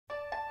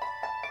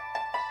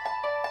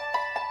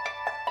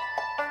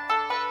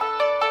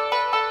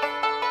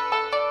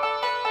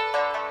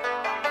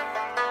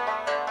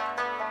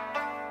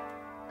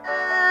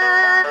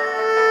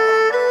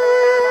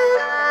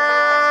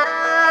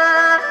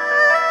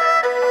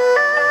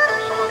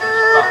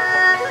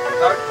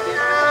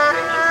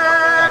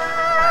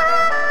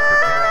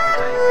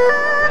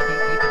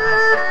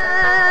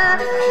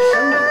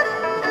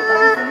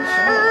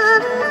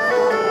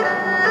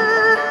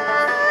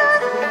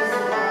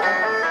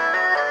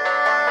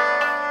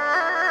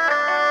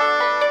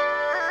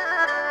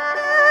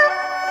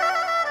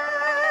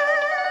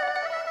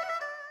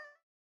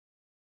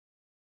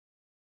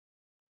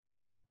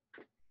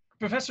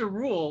Professor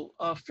Rule,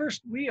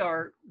 first, we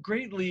are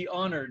greatly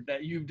honored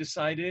that you've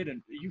decided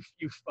and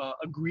you've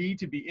agreed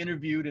to be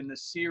interviewed in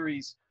this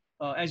series.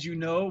 As you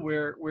know,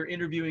 we're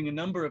interviewing a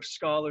number of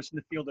scholars in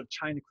the field of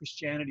China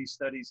Christianity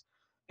studies.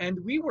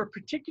 And we were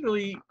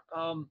particularly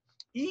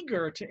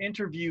eager to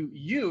interview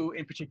you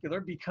in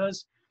particular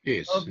because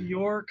Yes. of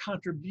your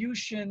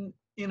contribution.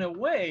 In a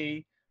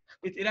way,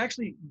 it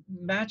actually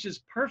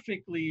matches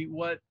perfectly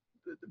what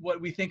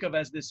we think of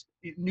as this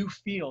new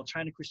field,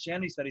 China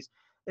Christianity studies,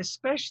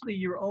 especially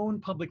your own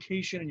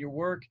publication and your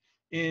work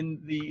in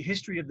the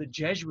history of the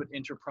Jesuit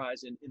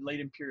enterprise in late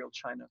imperial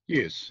China.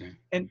 Yes.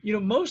 And, you know,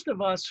 most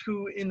of us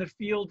who in the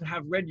field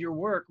have read your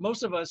work,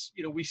 most of us,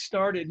 you know, we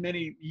started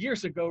many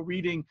years ago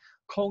reading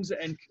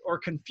Kongzi or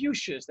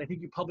Confucius. I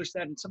think you published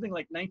that in something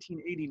like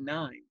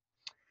 1989.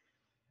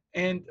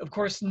 And of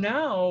course,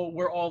 now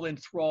we're all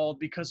enthralled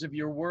because of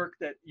your work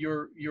that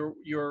you're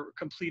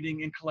completing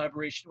in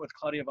collaboration with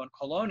Claudia von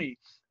Coloni.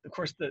 Of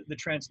course, the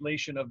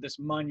translation of this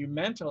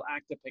monumental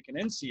Acta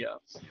Pekinensia.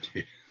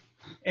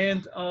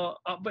 And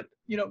but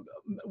you know,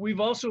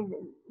 we've also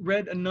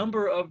read a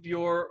number of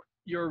your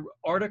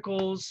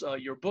articles,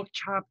 your book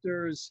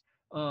chapters.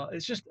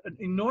 It's just an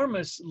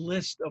enormous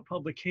list of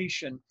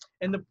publication,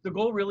 and the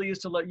goal really is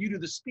to let you do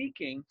the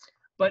speaking.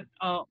 But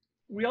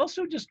we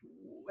also just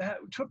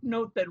took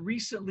note that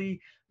recently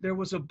there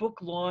was a book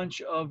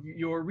launch of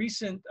your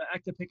recent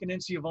Acta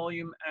Pekinensia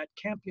volume at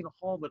Campion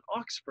Hall at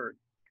Oxford.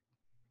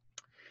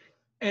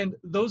 And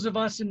those of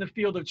us in the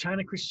field of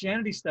China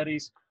Christianity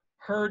studies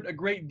heard a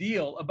great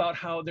deal about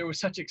how there was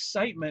such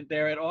excitement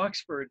there at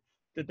Oxford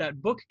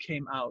that book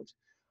came out.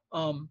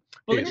 But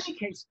yes. In any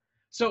case,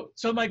 so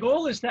my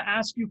goal is to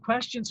ask you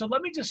questions. So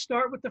let me just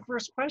start with the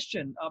first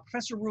question.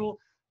 Professor Rule,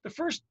 the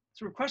first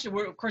sort of question,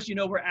 of course, you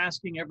know, we're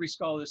asking every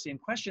scholar the same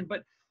question,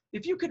 but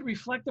if you could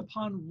reflect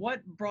upon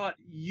what brought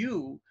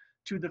you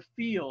to the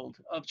field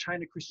of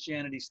China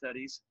Christianity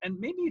studies, and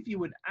maybe if you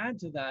would add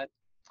to that,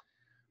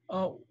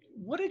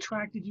 what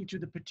attracted you to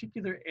the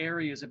particular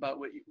areas about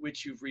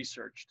which you've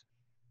researched?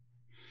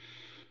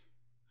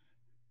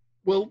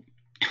 Well,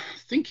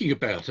 thinking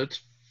about it,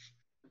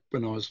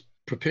 when I was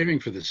preparing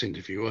for this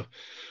interview,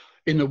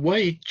 in a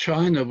way,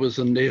 China was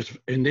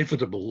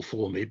inevitable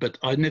for me, but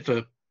I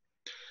never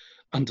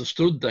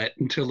understood that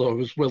until I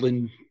was well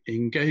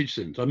engaged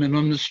in it. I mean,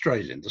 I'm an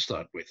Australian to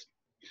start with,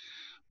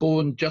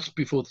 born just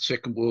before the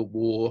Second World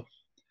War.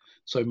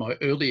 So my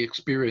early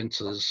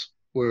experiences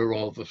were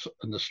of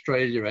an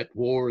Australia at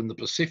war in the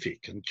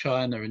Pacific, and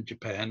China and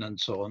Japan and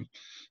so on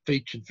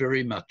featured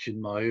very much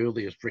in my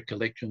earliest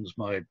recollections,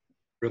 my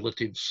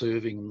relatives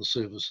serving in the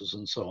services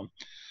and so on.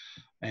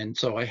 And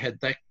so I had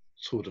that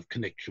sort of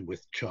connection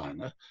with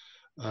China.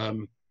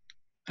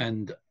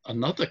 And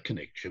another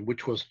connection,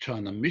 which was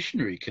China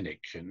missionary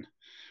connection,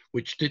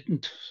 which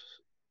didn't,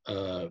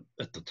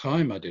 at the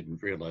time I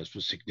didn't realize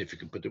was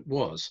significant, but it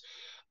was.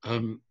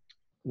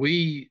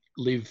 We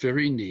live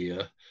very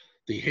near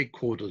the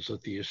headquarters of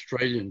the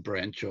Australian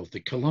branch of the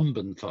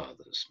Columban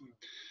Fathers,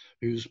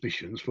 whose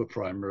missions were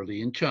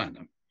primarily in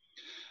China.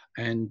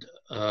 And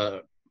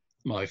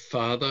my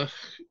father,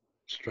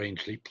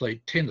 strangely,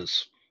 played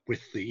tennis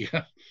with the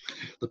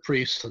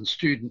priests and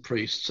student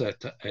priests at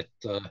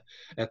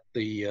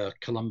the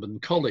Columban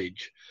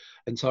College.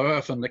 And so I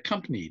often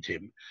accompanied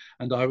him,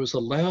 and I was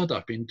allowed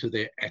up into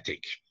their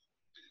attic.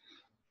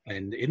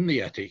 And in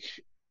the attic,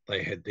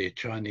 they had their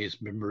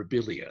Chinese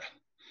memorabilia.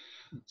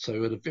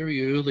 So at a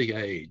very early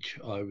age,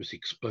 I was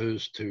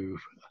exposed to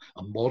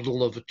a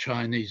model of a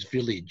Chinese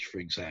village, for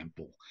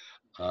example,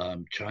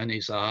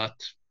 Chinese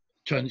art,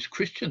 Chinese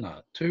Christian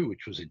art too,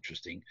 which was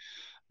interesting,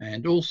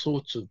 and all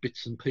sorts of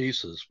bits and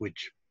pieces,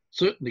 which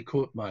certainly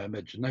caught my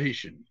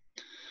imagination.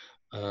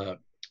 I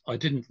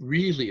didn't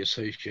really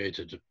associate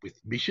it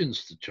with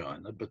missions to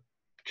China, but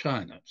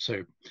China.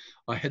 So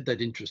I had that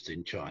interest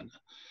in China,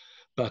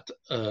 but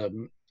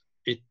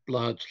it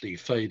largely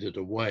faded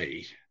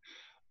away.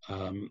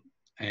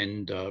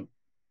 And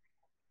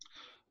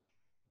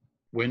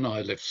when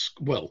I left,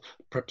 well,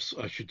 perhaps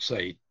I should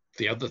say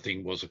the other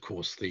thing was, of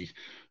course, the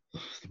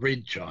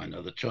Red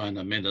China, the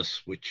China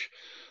menace, which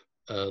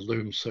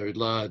loomed so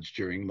large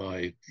during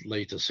my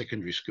later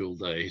secondary school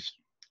days.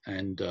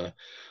 And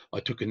I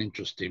took an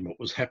interest in what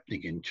was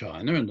happening in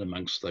China. And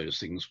amongst those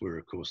things were,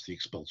 of course, the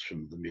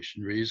expulsion of the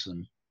missionaries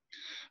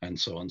and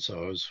so on.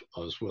 So I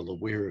was well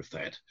aware of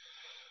that.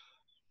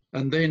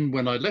 And then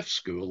when I left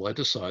school, I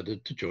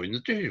decided to join the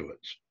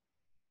Jesuits.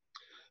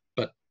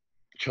 But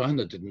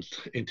China didn't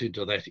enter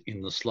into that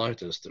in the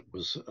slightest. It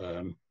was,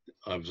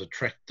 I was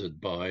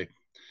attracted by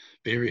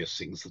various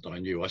things that I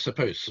knew. I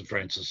suppose St.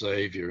 Francis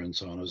Xavier and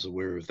so on, I was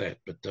aware of that,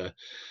 but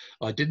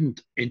I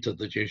didn't enter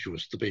the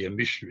Jesuits to be a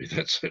missionary.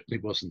 That certainly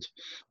wasn't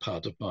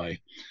part of my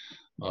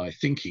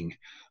thinking.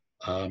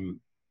 After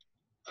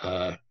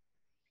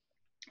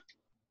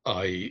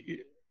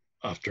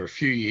a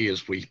few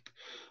years,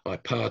 I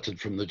parted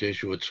from the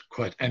Jesuits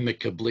quite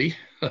amicably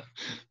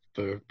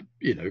for,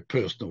 you know,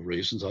 personal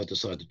reasons. I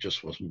decided it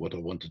just wasn't what I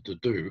wanted to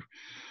do.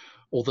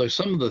 Although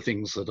some of the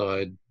things that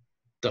I'd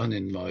done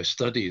in my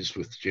studies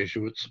with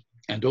Jesuits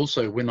And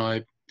also when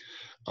I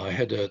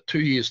had 2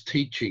 years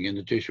teaching in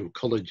a Jesuit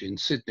college in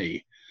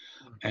Sydney,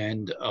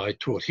 and I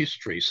taught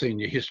history,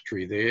 senior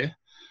history there,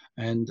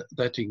 and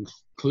that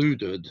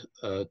included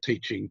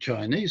teaching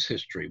Chinese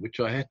history, which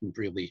I hadn't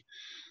really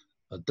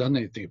done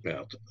anything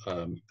about.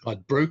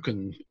 I'd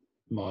broken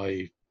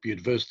my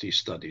university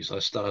studies. I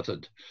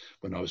started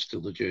when I was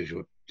still a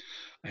Jesuit,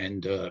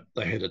 and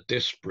they had a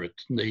desperate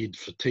need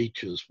for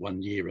teachers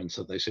 1 year, and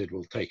so they said,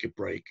 "We'll take a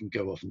break and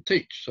go off and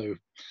teach." So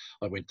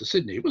I went to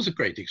Sydney. It was a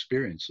great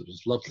experience. It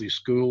was a lovely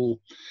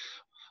school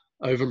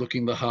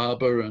overlooking the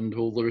harbour and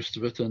all the rest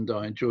of it, and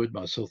I enjoyed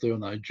myself there,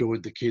 and I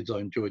enjoyed the kids. I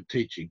enjoyed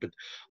teaching, but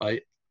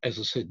I, as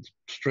I said,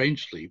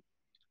 strangely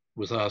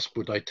was asked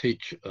would I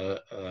teach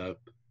a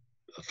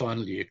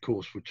final year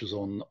course which was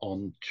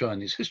on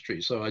Chinese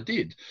history. So I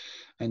did,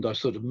 and I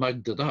sort of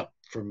mugged it up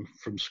from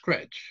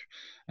scratch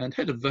and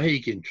had a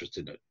vague interest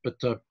in it.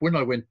 But when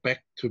I went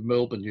back to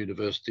Melbourne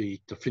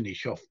University to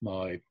finish off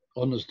my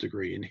honours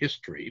degree in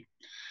history,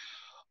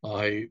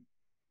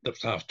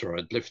 that's after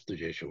I'd left the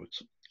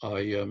Jesuits,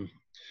 I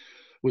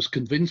was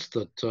convinced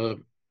that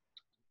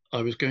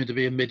I was going to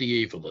be a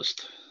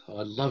medievalist.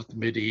 I loved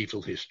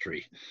medieval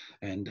history,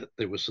 and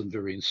there were some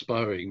very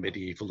inspiring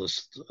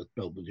medievalists at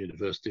Melbourne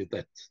University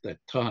at that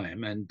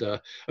time. And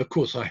of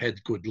course, I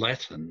had good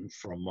Latin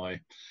from my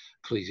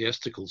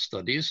ecclesiastical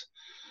studies.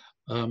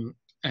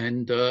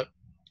 And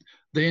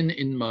then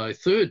in my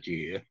third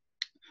year,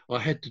 I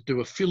had to do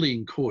a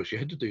fill-in course. You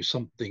had to do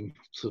something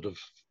sort of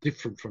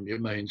different from your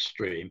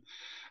mainstream.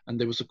 And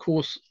there was a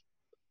course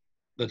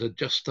that had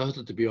just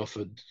started to be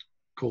offered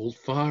called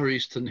Far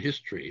Eastern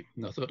History.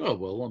 And I thought, oh,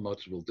 well, I might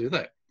as well do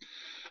that.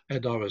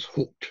 And I was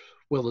hooked,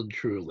 well and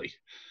truly.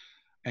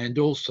 And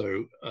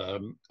also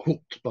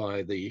hooked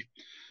by the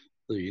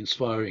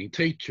inspiring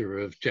teacher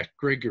of Jack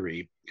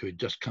Gregory, who had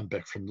just come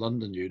back from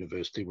London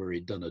University, where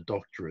he'd done a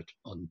doctorate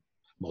on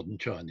modern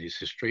Chinese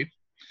history.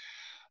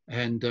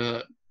 And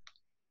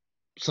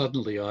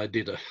suddenly I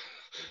did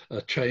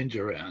a change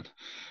around.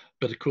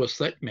 But of course,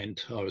 that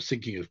meant I was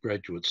thinking of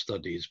graduate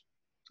studies,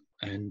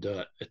 and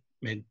it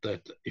meant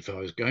that if I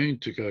was going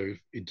to go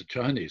into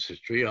Chinese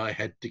history, I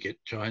had to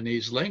get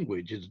Chinese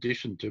language in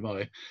addition to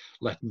my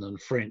Latin and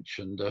French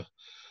and a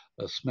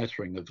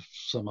smattering of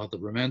some other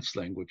Romance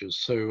languages.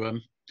 So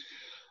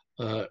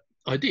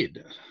I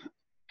did,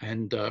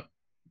 and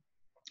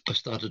I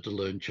started to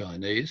learn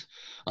Chinese,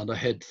 and I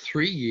had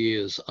 3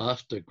 years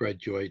after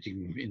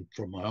graduating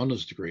from my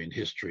honours degree in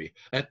history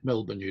at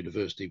Melbourne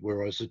University,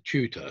 where I was a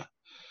tutor,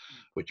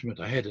 which meant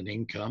I had an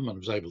income and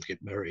was able to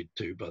get married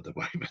too, by the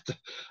way.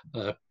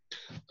 But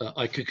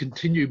I could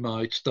continue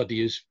my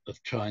studies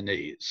of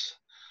Chinese.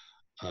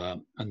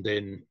 And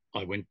then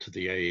I went to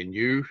the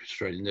ANU,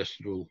 Australian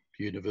National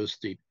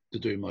University, to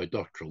do my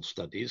doctoral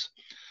studies.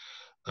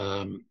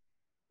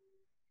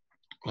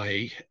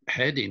 I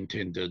had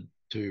intended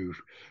to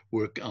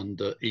work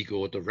under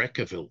Igor de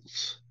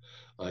Racavels.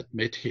 I'd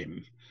met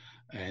him,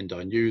 and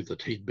I knew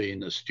that he'd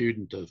been a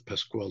student of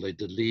Pasquale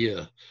de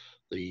Lea,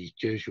 the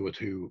Jesuit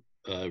who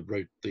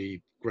wrote the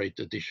great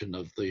edition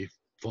of the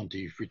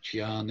Fonti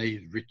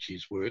Ricciani,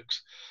 Ricci's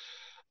works.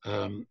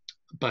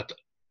 But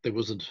there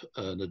was an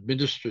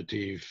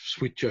administrative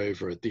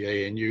switchover at the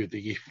ANU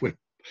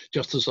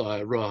just as I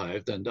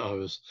arrived, and I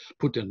was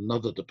put in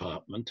another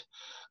department.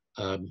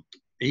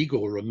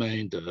 Igor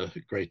remained a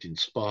great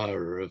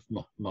inspirer of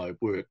my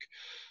work,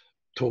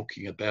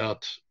 talking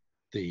about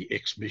the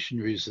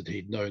ex-missionaries that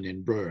he'd known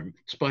in Rome.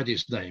 Despite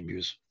his name, he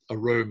was a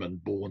Roman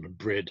born and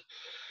bred,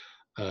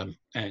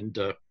 and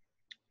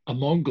a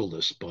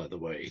Mongolist, by the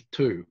way,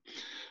 too.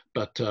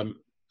 But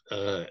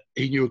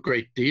he knew a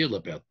great deal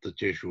about the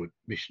Jesuit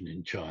mission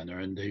in China,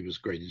 and he was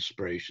a great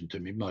inspiration to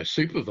me. My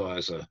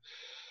supervisor,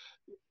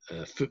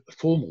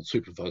 formal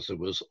supervisor,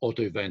 was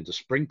Otto van der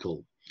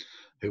Sprinkel,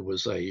 who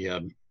was a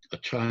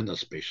China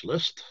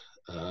specialist,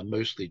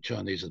 mostly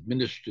Chinese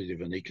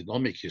administrative and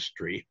economic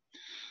history.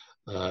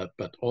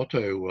 But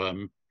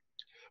Otto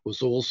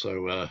was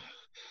also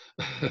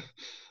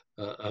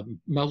a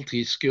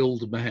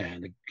multi-skilled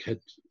man, had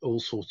all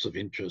sorts of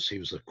interests. He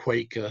was a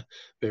Quaker,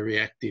 very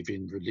active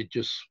in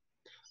religious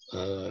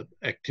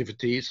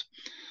activities.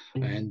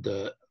 And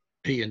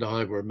he and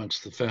I were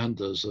amongst the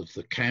founders of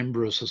the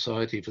Canberra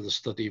Society for the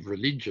Study of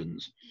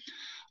Religions.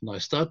 And I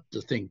started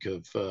to think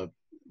of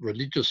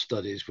religious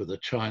studies with a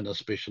China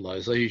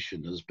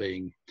specialization as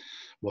being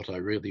what I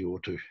really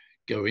ought to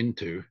go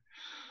into.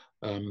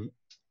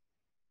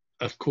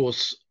 Of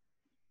course,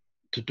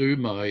 to do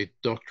my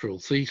doctoral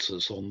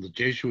thesis on the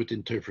Jesuit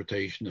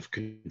interpretation of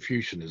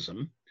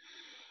Confucianism,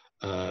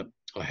 I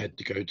had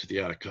to go to the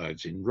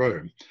archives in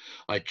Rome.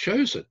 I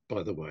chose it,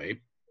 by the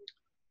way,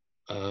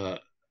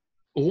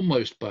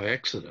 almost by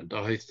accident.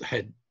 I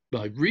had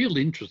my real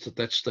interest at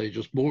that stage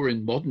was more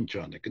in modern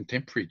China,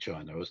 contemporary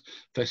China. I was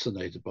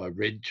fascinated by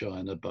Red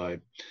China, by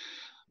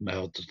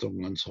Mao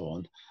Zedong and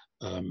so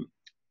on.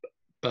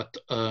 But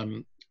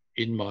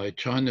in my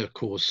Chinese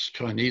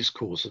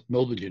course at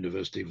Melbourne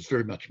University, it was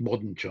very much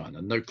modern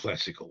China, no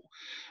classical.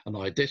 And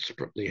I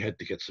desperately had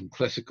to get some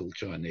classical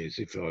Chinese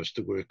if I was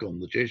to work on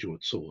the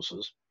Jesuit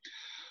sources.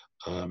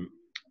 Um,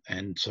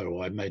 and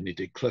so I mainly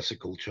did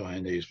classical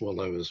Chinese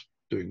while I was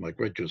doing my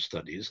graduate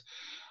studies.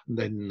 And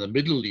then in the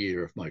middle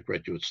year of my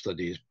graduate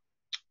studies,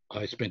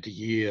 I spent a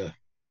year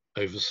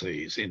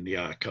overseas in the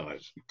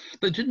archives.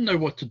 They didn't know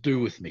what to do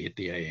with me at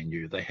the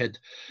ANU. They had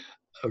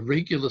a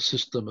regular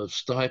system of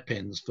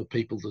stipends for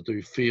people to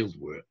do field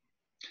work.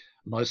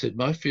 And I said,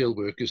 my field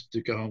work is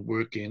to go and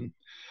work in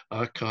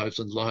archives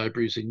and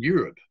libraries in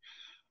Europe.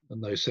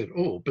 And they said,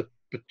 oh, but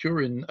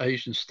you're in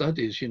Asian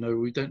studies, you know,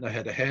 we don't know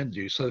how to handle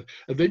you. So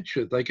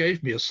eventually they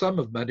gave me a sum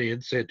of money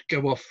and said,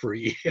 go off for a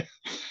year.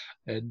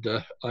 And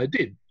I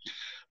did.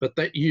 But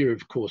that year,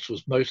 of course,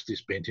 was mostly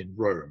spent in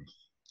Rome.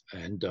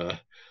 And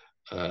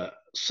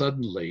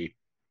suddenly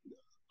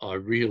I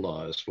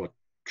realized what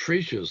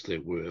treasures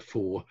there were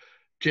for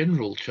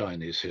general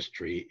Chinese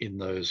history in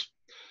those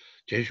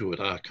Jesuit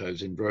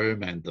archives in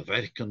Rome and the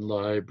Vatican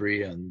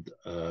Library and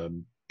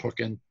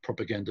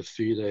Propaganda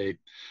Fide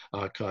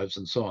archives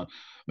and so on.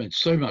 I mean,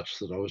 so much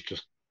that I was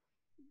just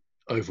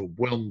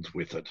overwhelmed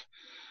with it.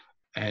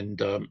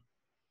 And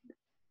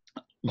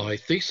my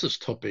thesis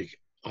topic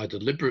I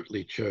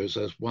deliberately chose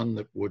as one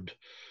that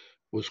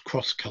was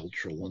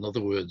cross-cultural. In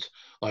other words,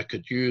 I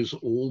could use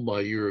all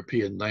my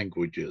European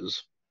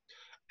languages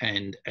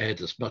and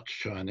add as much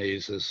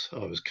Chinese as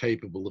I was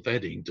capable of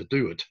adding to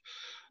do it.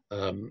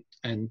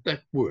 And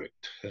that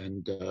worked.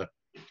 And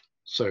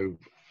so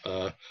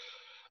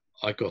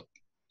I got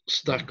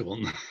stuck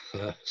on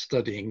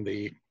studying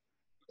the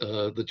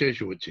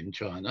Jesuits in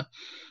China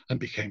and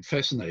became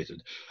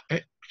fascinated.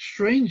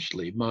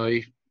 Strangely,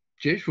 my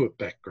Jesuit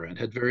background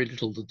had very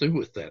little to do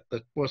with that.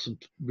 That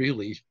wasn't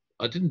really,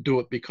 I didn't do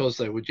it because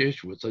they were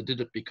Jesuits. I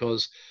did it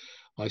because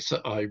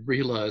I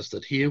realized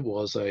that here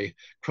was a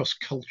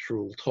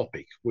cross-cultural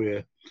topic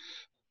where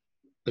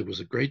there was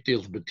a great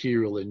deal of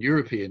material in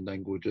European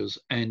languages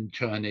and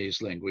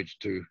Chinese language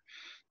to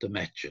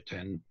match it.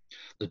 And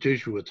the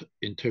Jesuit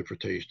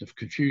interpretation of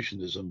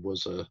Confucianism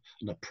was an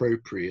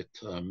appropriate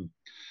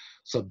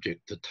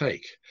subject to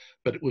take.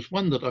 But it was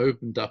one that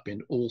opened up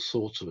in all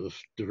sorts of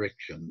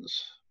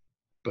directions,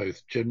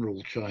 both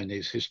general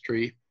Chinese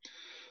history,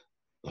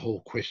 the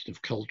whole question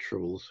of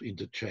cultural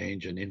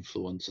interchange and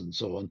influence and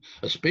so on,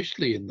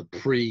 especially in the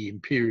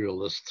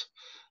pre-imperialist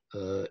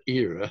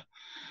era,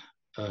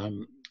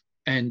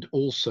 and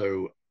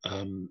also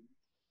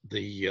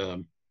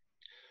the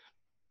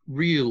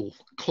real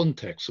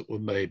contacts that were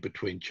made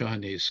between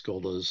Chinese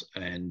scholars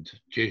and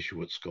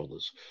Jesuit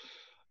scholars,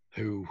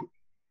 who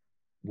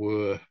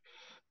were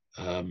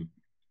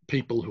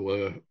people who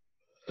were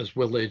as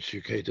well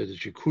educated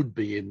as you could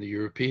be in the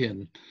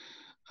European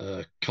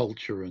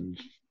culture and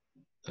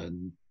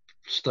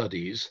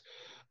studies,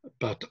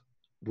 but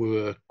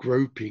were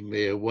groping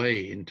their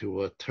way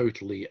into a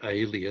totally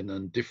alien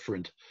and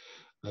different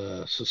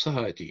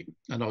society.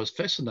 And I was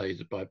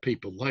fascinated by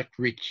people like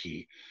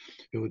Ricci,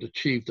 who had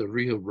achieved a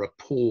real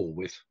rapport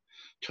with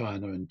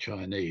China and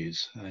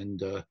Chinese.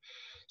 And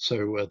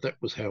so that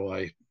was how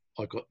I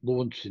got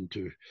launched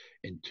into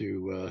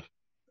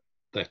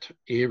that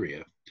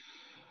area.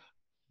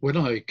 When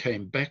I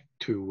came back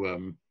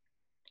to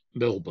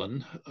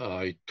Melbourne,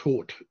 I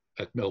taught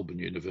at Melbourne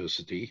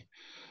University,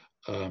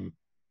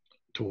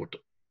 taught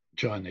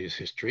Chinese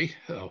history,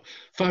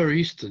 Far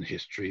Eastern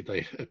history.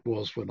 It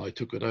was when I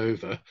took it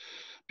over,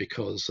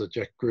 because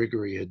Jack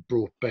Gregory had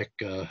brought back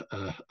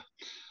a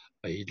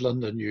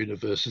London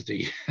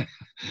University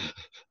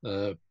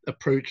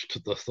approach to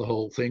the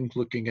whole thing,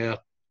 looking out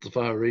the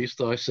Far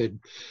East. I said,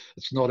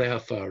 it's not our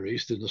Far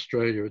East in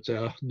Australia, it's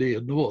our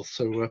near north.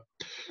 So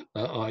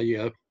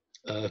I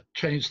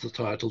changed the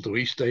title to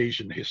East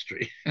Asian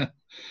history.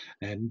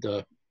 And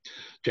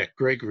Jack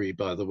Gregory,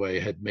 by the way,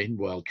 had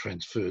meanwhile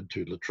transferred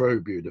to La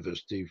Trobe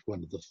University,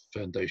 one of the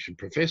foundation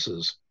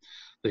professors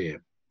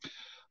there.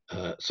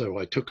 So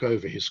I took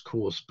over his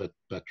course, but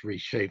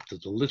reshaped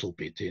it a little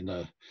bit in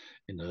a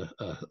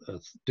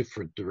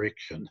different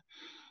direction.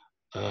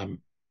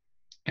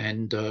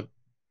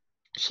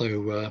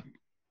 So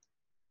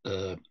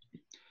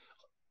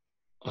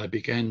I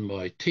began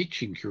my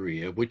teaching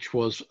career, which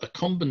was a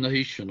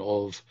combination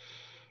of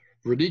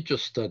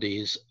religious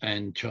studies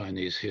and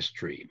Chinese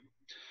history.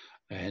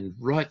 And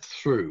right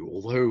through,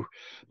 although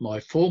my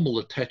formal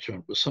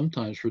attachment was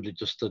sometimes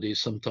religious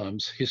studies,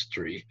 sometimes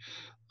history,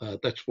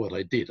 that's what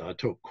I did. I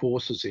taught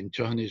courses in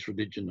Chinese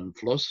religion and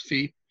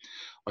philosophy.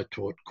 I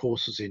taught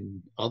courses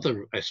in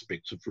other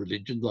aspects of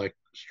religion, like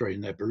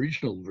Australian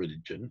Aboriginal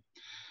religion.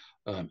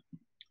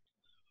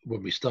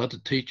 When we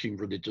started teaching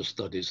religious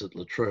studies at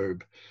La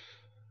Trobe,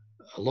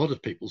 a lot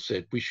of people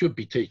said, we should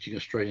be teaching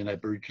Australian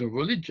Aboriginal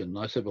religion. And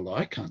I said, well,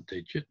 I can't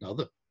teach it. No,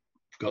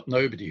 got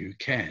nobody who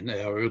can.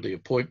 Our early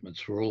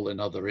appointments were all in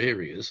other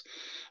areas.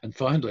 And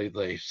finally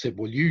they said,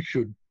 well, you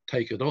should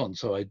take it on.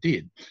 So I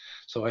did.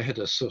 So I had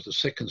a sort of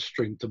second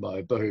string to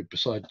my bow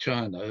beside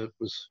China. It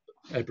was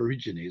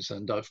Aborigines,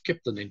 and I've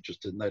kept an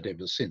interest in that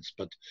ever since,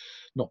 but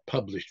not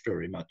published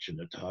very much in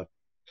it.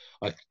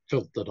 I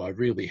felt that I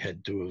really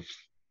had to have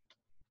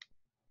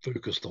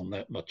focused on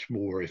that much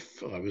more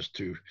if I was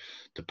to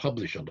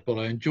publish on it. But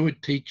I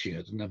enjoyed teaching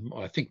it, and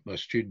I think my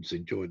students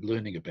enjoyed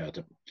learning about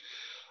it.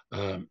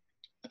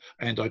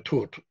 And I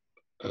taught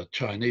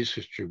Chinese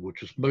history,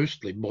 which was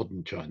mostly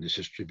modern Chinese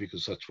history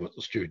because that's what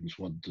the students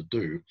wanted to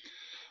do.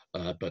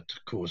 But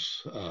of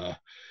course,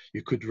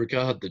 you could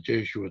regard the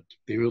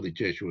early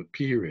Jesuit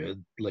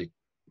period, late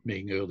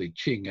Ming, early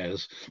Qing,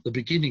 as the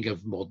beginning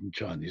of modern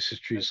Chinese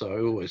history. So I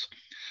always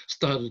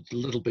started a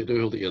little bit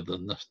earlier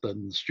than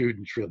the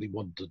students really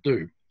wanted to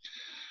do.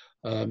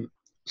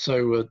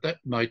 So that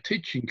my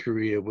teaching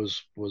career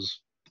was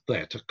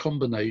that, a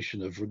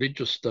combination of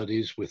religious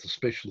studies with a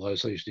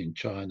specialization in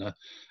China,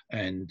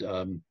 and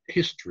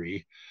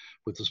history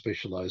with a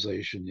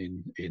specialization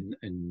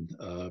in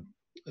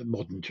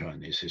modern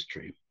Chinese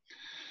history.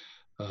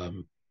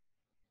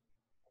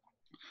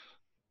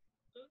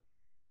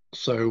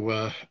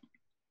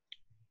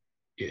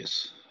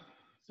 Yes.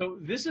 So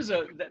this is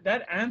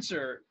that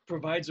answer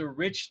provides a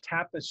rich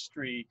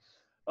tapestry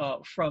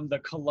from the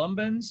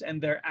Columbans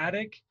and their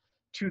attic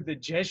to the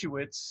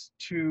Jesuits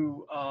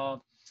to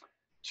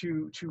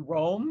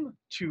Rome,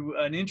 to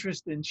an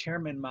interest in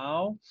Chairman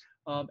Mao.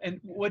 And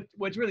what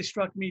really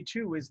struck me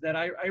too is that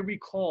I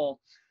recall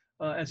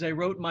as I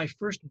wrote my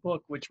first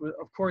book, which was,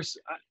 of course,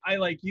 I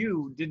like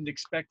you didn't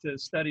expect to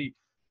study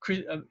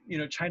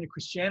China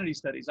Christianity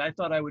studies. I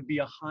thought I would be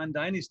a Han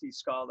Dynasty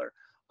scholar.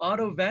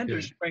 Otto van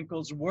der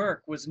Sprenkel's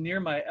work was near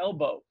my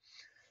elbow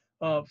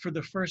for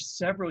the first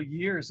several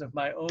years of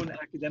my own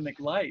academic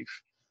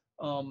life.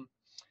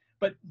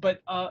 But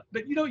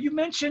you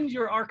mentioned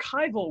your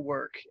archival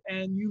work,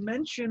 and you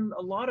mentioned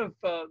a lot of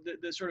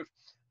the sort of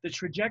the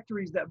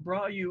trajectories that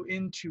brought you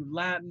into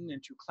Latin,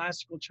 into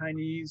classical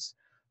Chinese,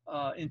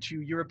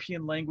 into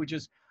European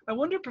languages. I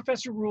wonder,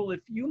 Professor Ruhle,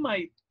 if you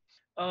might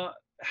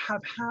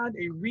have had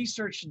a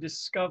research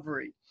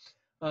discovery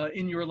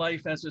in your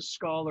life as a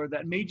scholar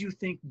that made you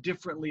think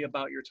differently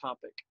about your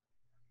topic.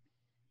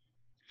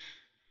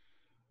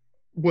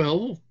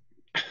 Well,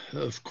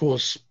 of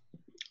course,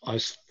 I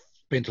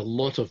spent a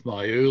lot of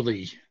my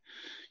early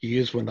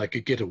years, when I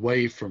could get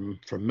away from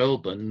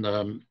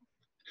Melbourne,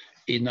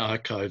 in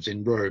archives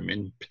in Rome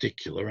in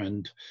particular,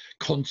 and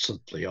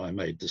constantly I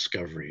made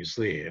discoveries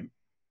there.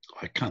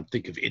 I can't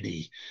think of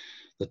any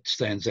that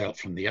stands out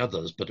from the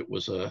others, but it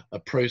was a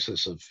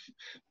process of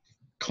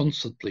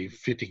constantly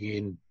fitting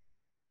in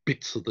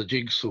bits of the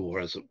jigsaw,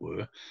 as it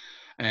were.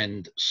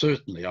 And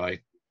certainly I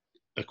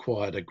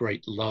acquired a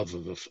great love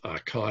of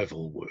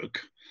archival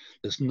work.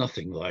 There's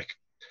nothing like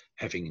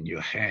having in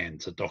your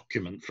hands a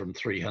document from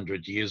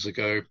 300 years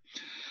ago,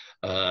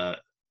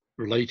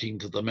 relating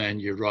to the man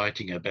you're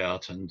writing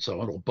about and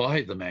so on, or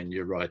by the man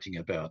you're writing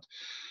about.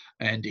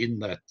 And in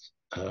that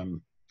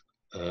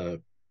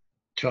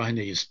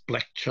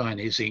black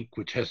Chinese ink,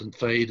 which hasn't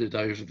faded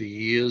over the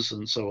years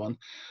and so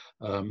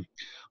on,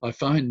 I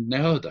find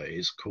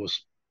nowadays, of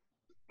course,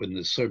 when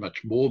there's so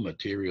much more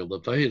material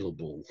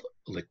available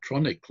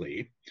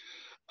electronically,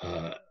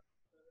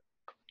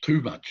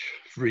 too much,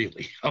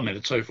 really. I mean,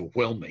 it's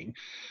overwhelming,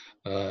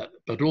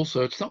 but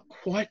also it's not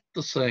quite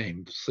the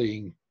same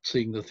seeing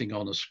the thing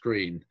on a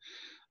screen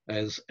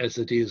as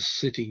it is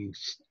sitting,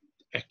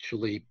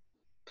 actually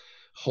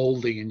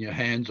holding in your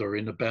hands or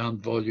in a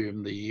bound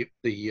volume the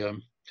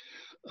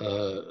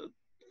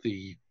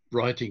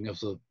writing of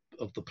the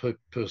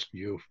person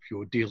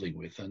you're dealing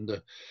with, and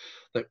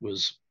that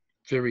was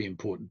very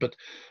important. But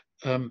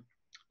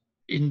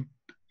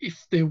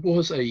if there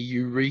was a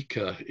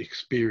eureka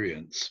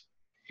experience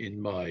in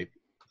my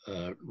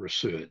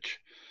research,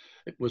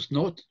 it was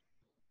not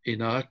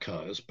in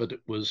archives, but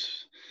it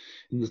was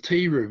in the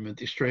tea room at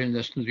the Australian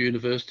National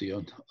University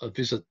on a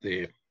visit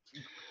there,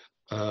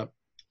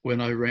 when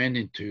I ran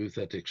into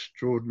that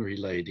extraordinary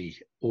lady,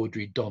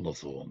 Audrey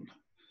Donathorne.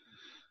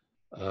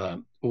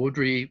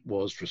 Audrey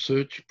was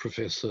research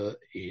professor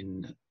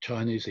in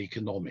Chinese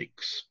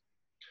economics,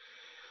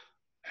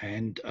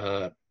 and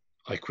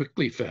I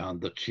quickly found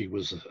that she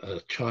was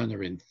a China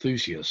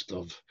enthusiast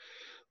of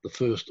the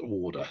first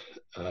order.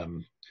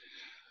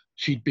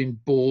 She'd been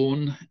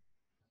born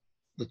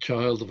the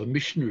child of a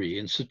missionary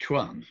in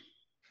Sichuan,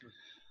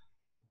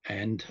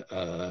 and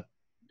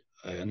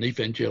an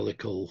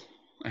evangelical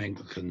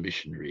Anglican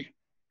missionary.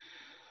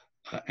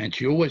 And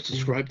she always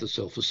described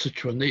herself as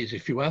Sichuanese.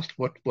 If you asked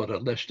what her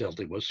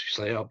nationality was, she'd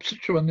say, I'm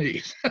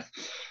Sichuanese.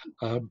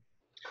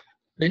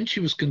 Then she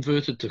was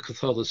converted to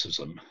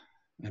Catholicism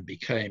and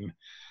became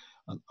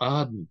an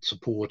ardent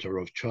supporter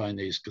of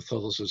Chinese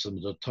Catholicism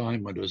at a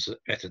time when it was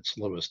at its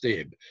lowest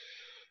ebb,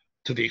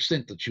 to the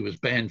extent that she was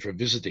banned from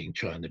visiting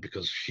China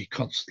because she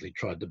constantly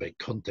tried to make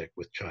contact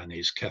with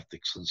Chinese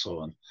Catholics and so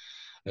on,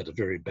 at a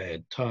very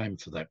bad time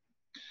for that.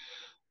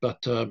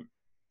 But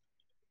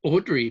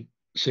Audrey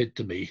said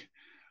to me,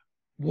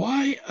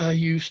 why are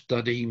you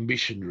studying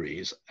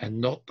missionaries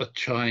and not the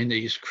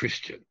Chinese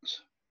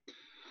Christians?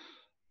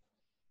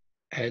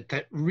 And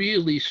that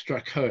really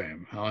struck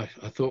home. I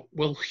thought,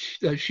 well,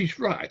 she's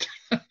right.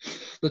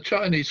 The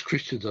Chinese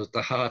Christians are at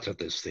the heart of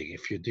this thing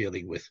if you're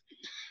dealing with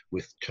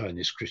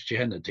Chinese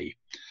Christianity.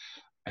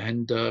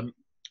 And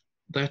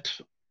that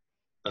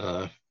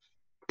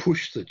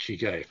push that she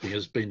gave me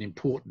has been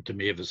important to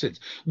me ever since.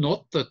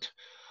 Not that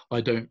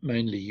I don't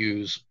mainly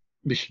use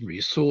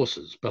missionary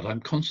sources, but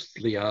I'm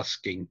constantly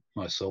asking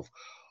myself,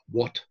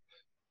 what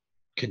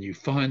can you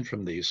find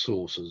from these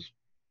sources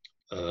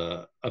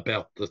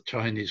about the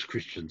Chinese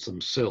Christians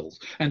themselves?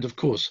 And of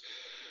course,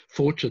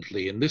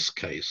 fortunately, in this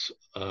case,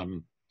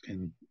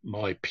 in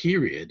my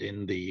period,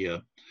 in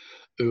the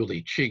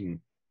early Qing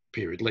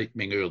period, late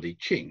Ming, early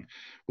Qing,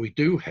 we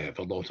do have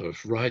a lot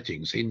of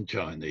writings in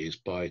Chinese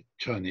by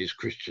Chinese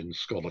Christian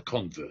scholar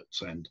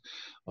converts, and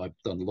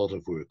I've done a lot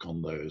of work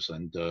on those.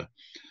 And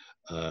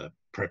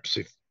perhaps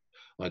if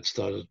I'd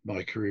started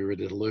my career a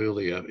little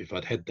earlier, if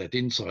I'd had that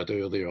insight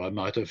earlier, I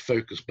might have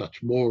focused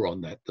much more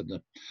on that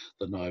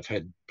than I've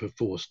had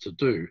perforce to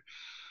do.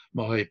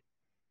 My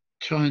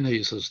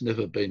Chinese has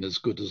never been as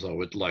good as I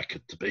would like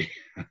it to be.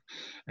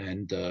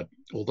 And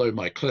although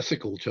my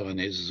classical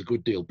Chinese is a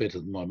good deal better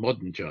than my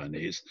modern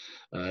Chinese,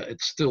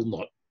 it's still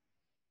not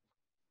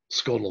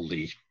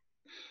scholarly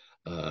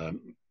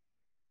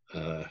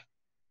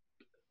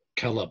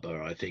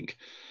caliber, I think.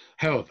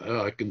 However,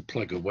 I can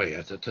plug away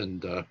at it,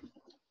 and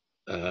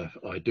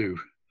I do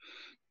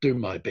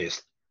my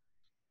best.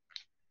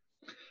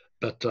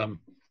 But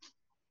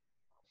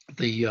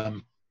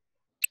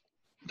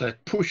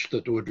that push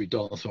that Audrey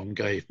Donathon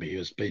gave me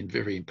has been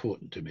very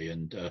important to me,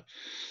 and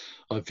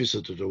I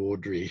visited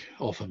Audrey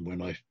often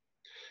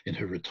in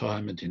her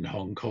retirement in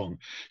Hong Kong.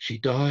 She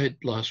died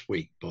last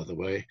week, by the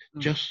way,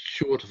 just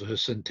short of her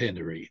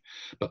centenary.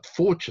 But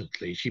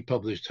fortunately, she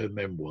published her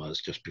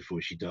memoirs just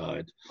before she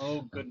died.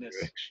 Oh, goodness.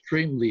 An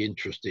extremely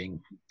interesting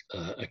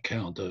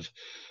account of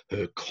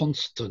her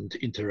constant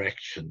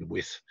interaction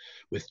with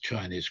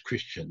Chinese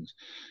Christians.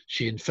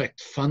 She, in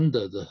fact,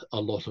 funded a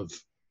lot of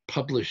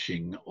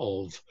publishing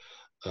of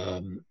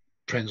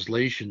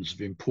translations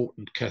of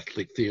important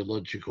Catholic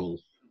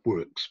theological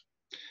works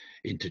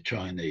into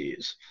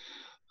Chinese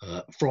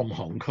from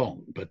Hong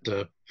Kong.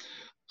 But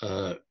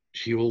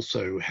she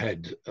also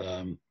had,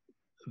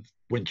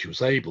 when she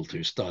was able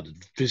to, started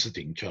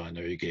visiting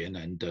China again,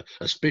 and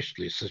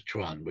especially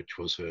Sichuan, which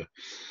was her,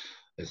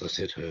 as I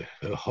said,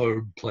 her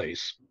home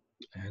place.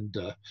 And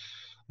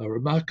a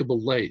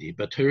remarkable lady,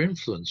 but her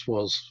influence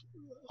was,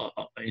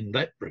 in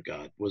that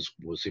regard, was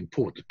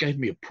important. It gave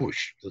me a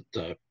push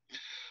that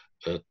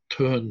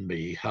turned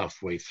me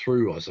halfway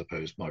through, I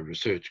suppose, my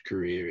research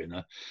career in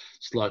a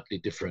slightly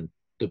different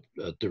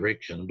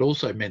direction. It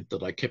also meant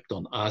that I kept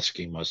on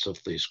asking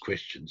myself these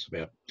questions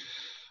about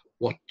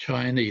what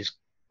Chinese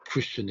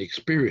Christian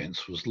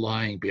experience was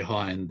lying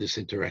behind this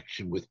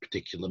interaction with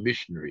particular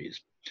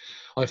missionaries.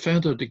 I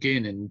found it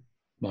again in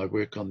my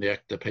work on the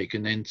Acta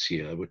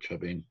Pekinensia, which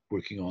I've been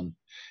working on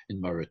in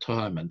my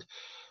retirement.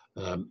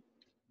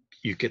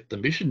 You get the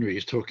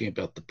missionaries talking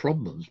about the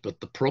problems, but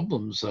the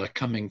problems are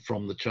coming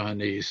from the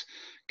Chinese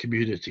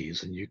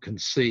communities, and you can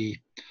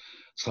see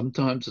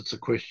sometimes it's a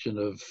question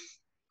of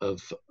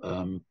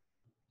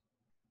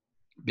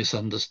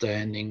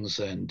misunderstandings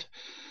and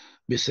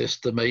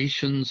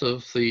misestimations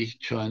of the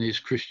Chinese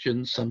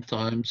Christians.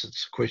 Sometimes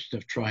it's a question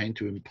of trying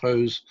to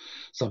impose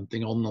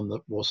something on them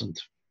that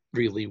wasn't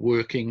really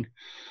working.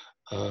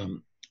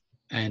 And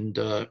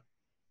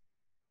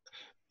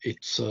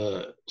it's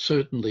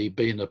certainly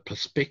been a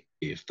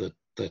perspective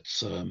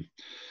that's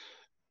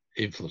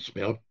influenced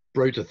me. I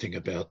wrote a thing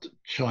about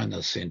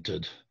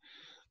China-centered,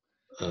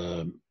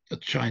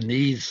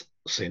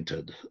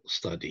 Chinese-centered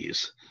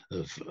studies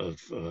of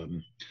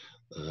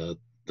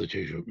the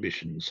Jesuit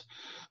missions.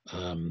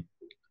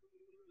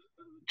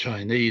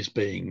 Chinese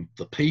being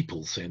the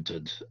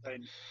people-centered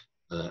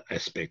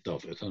aspect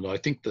of it, and I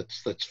think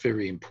that's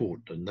very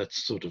important, and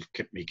that's sort of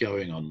kept me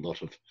going on a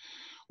lot of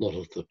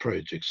the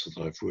projects that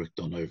I've worked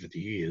on over the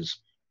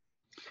years.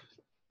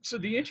 So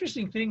the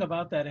interesting thing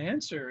about that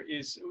answer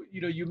is,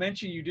 you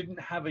mentioned you didn't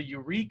have a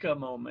eureka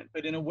moment,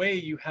 but in a way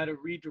you had a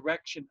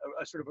redirection,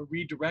 a sort of a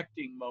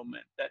redirecting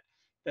moment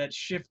that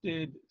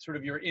shifted sort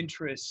of your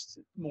interest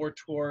more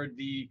toward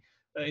the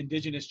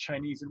indigenous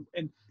Chinese.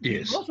 And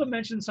yes. You also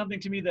mentioned something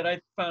to me that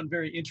I found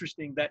very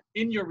interesting, that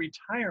in your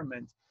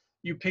retirement,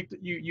 you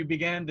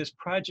began this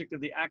project of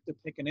the Acta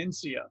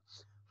Pekinensia,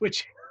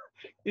 which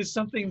is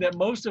something that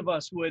most of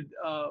us would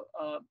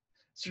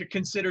sort of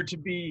consider to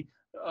be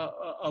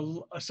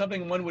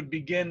something one would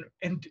begin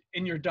in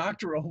your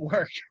doctoral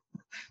work.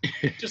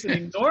 Just an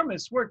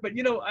enormous work. But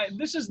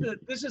this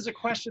is a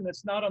question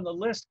that's not on the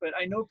list, but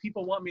I know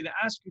people want me to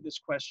ask you this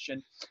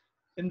question,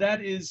 and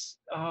that is,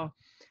 I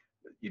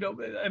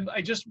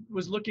just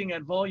was looking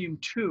at volume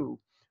 2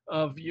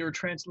 of your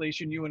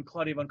translation, you and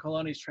Claudia von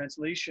Colani's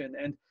translation,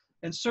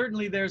 and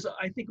certainly there's,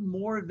 I think,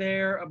 more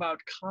there about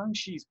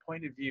Kangxi's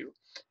point of view,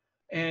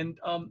 and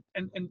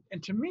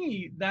to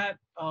me that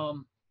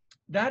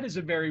is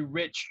a very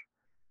rich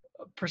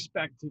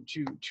perspective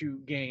to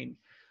gain.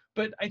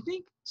 But I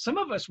think some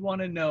of us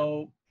want to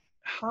know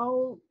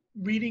how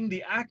reading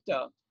the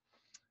Acta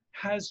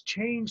has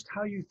changed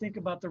how you think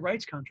about the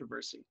rights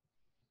controversy.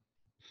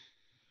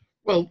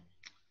 Well,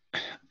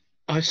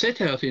 I set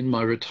out in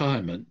my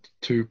retirement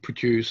to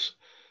produce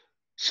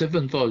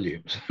 7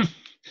 volumes.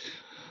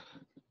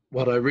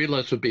 What I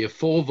realized would be a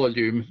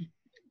 4-volume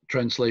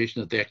translation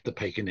of the Acta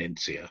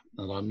Paconensia,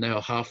 and I'm now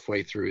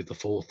halfway through the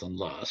 4th and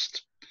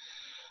last,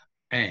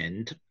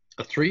 and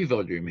a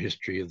 3-volume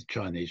history of the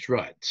Chinese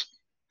rites.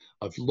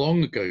 I've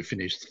long ago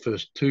finished the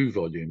first 2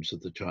 volumes of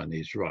the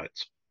Chinese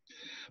rites,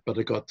 but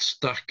I got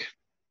stuck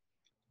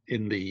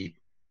in the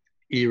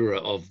era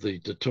of the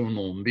De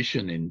Tournon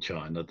mission in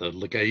China, the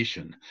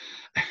legation,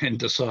 and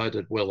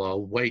decided, well,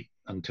 I'll wait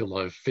until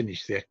I've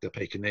finished the Acta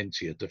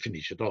Paconensia to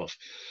finish it off.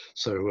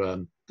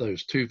 So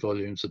those 2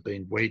 volumes have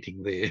been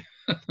waiting there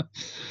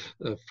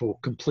for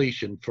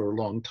completion for a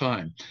long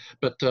time.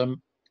 But the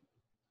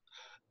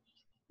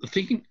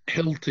thing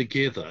held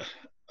together,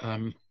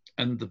 and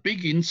the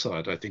big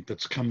insight I think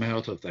that's come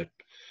out of that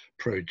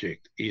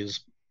project is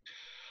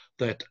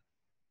that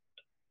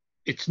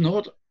it's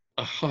not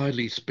a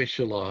highly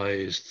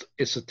specialized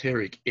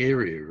esoteric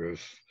area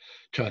of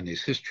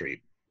Chinese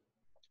history.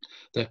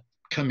 That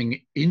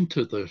coming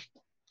into the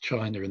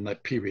China in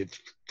that period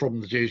from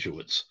the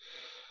Jesuits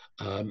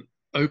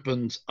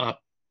opens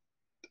up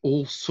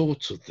all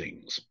sorts of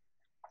things,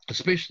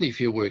 especially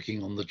if you're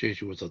working on the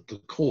Jesuits at the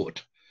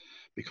court,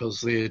 because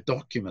their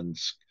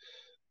documents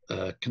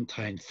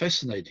contain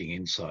fascinating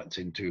insights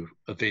into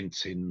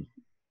events in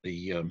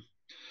the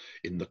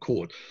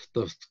court.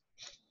 The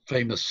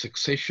famous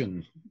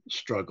succession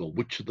struggle,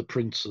 which of the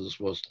princes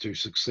was to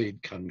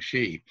succeed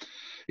Kangxi,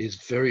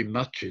 is very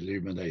much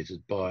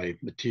illuminated by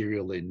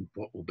material in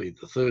what will be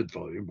the 3rd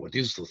volume, what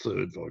is the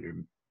 3rd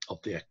volume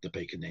of the Acta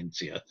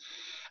Paconensia.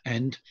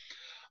 And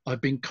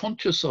I've been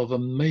conscious of a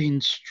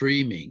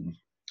mainstreaming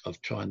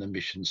of China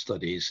mission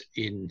studies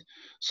in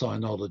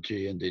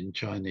sinology and in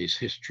Chinese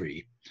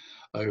history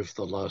over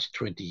the last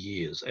 20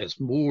 years, as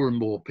more and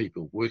more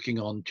people working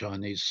on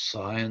Chinese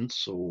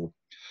science or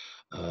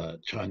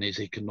Chinese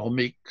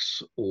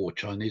economics or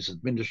Chinese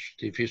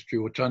administrative history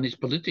or Chinese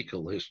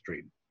political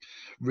history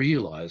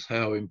realize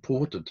how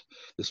important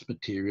this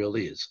material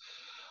is.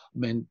 I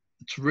mean,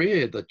 it's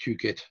rare that you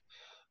get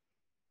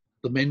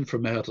the men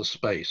from outer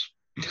space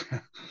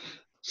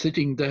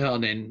sitting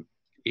down in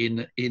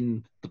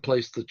the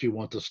place that you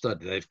want to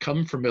study. They've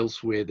come from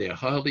elsewhere, they're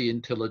highly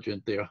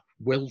intelligent, they're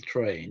well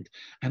trained,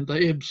 and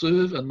they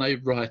observe and they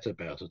write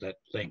about it at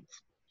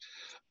length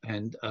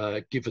and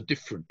give a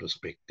different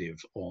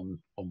perspective on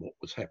what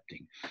was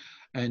happening.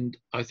 And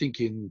I think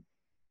in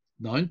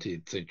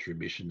 19th century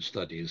mission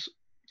studies,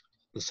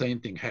 the same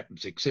thing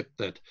happens, except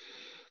that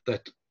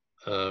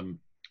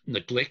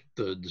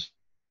neglected,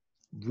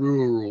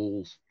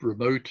 rural,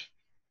 remote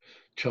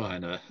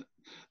China,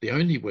 the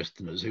only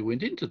Westerners who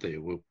went into there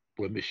were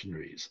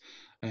missionaries.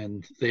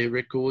 And their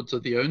records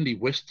are the only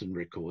Western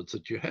records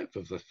that you have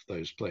of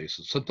those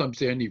places, sometimes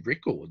the only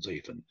records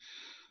even.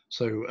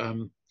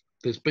 So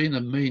there's been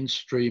a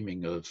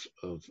mainstreaming of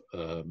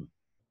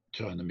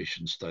China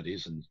mission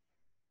studies and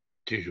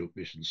Jesuit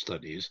mission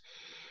studies,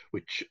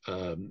 which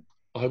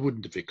I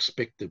wouldn't have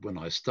expected when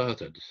I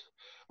started.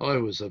 I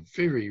was a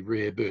very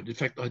rare bird. In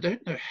fact, I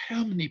don't know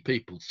how many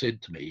people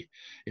said to me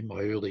in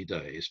my early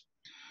days,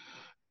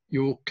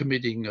 you're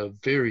committing a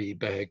very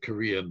bad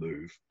career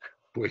move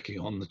working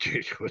on the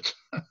Jesuits.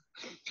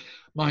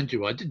 Mind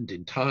you, I didn't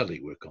entirely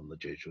work on the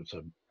Jesuits.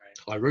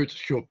 I wrote a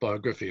short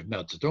biography of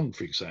Mao Zedong,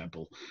 for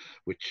example,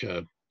 which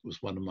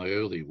was one of my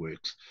early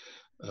works,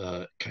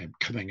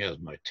 coming out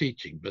of my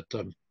teaching. But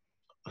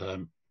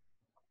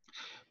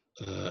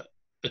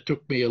it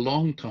took me a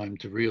long time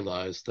to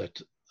realize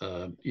that,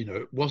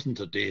 it wasn't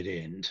a dead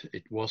end.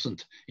 It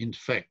wasn't, in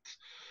fact,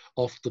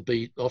 off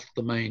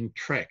the main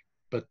track,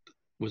 but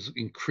was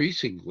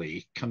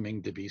increasingly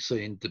coming to be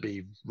seen to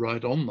be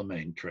right on the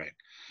main track.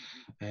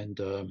 And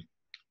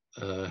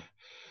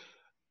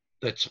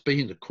that's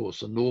been, of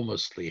course,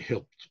 enormously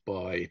helped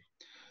by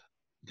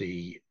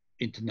the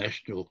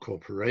international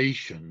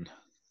cooperation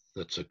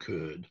that's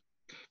occurred,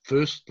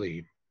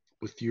 firstly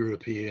with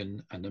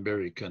European and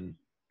American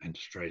and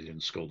Australian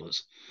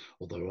scholars,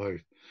 although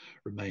I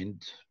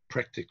remained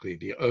practically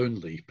the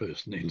only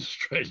person in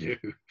Australia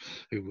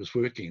who was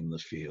working in the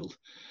field.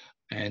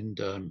 And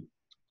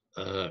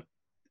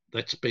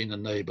that's been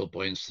enabled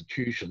by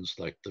institutions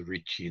like the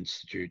Ricci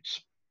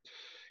Institutes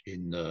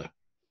in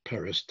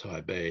Paris,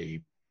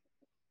 Taipei,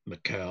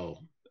 Macau,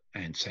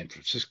 and San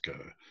Francisco,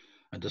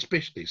 and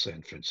especially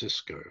San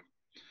Francisco.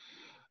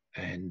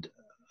 And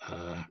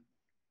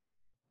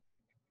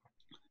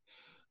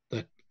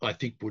that, I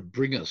think, would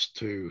bring us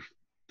to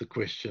the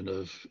question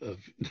of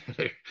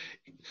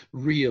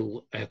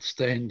real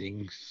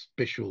outstanding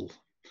special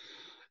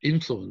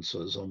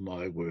influences on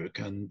my work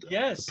and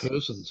yes, the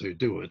persons who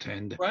do it.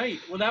 And right.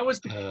 Well, that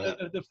was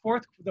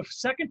the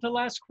second to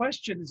last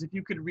question, is if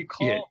you could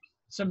recall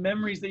some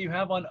memories that you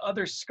have on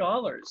other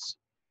scholars.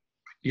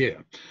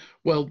 Yeah,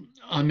 well,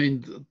 I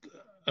mean,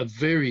 a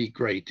very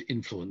great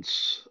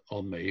influence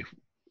on me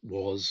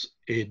was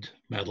Ed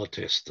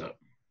Malatesta,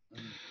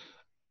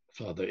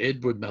 Father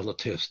Edward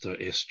Malatesta,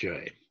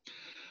 SJ.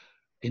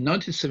 In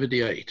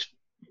 1978,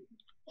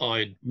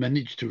 I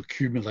managed to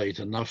accumulate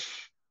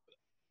enough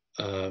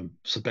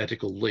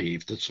sabbatical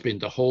leave to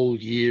spend a whole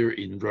year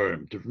in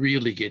Rome to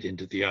really get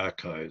into the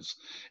archives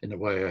in a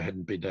way I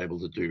hadn't been able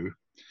to do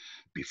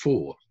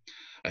before.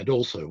 And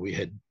also we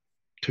had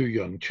two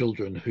young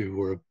children who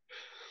were,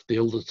 the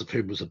eldest of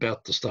whom was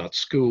about to start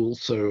school.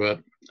 So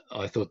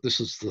I thought this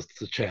is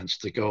the chance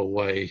to go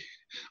away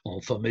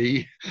en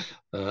famille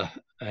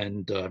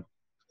and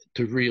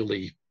to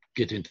really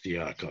get into the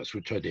archives,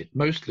 which I did,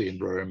 mostly in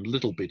Rome, a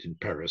little bit in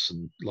Paris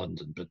and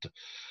London. But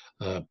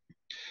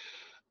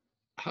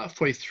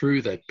halfway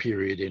through that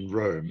period in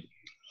Rome,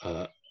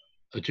 a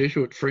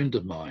Jesuit friend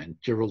of mine,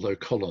 Gerald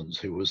O'Collins,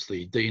 who was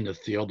the Dean of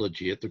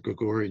Theology at the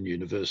Gregorian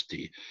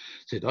University,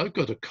 said, I've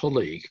got a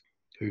colleague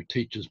who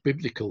teaches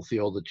biblical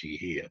theology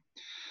here,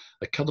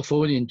 a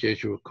Californian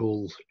Jesuit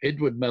called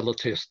Edward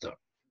Malatesta.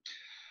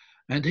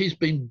 And he's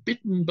been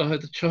bitten by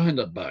the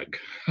China bug.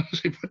 I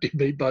said, what do you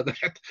mean by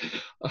that?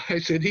 I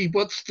said, he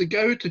wants to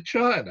go to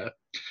China.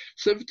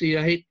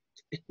 78,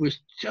 it was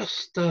just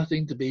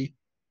starting to be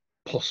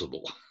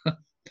possible.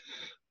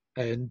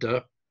 And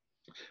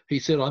he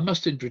said, I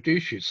must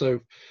introduce you.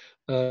 So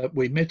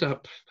we met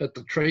up at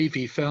the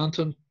Trevi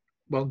Fountain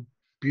one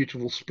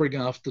beautiful spring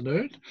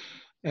afternoon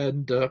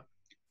and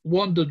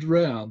wandered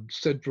round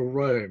central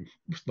Rome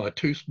with my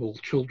two small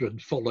children,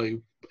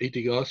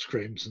 eating ice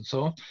creams and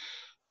so on.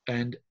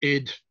 And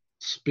Ed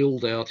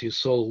spilled out his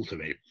soul to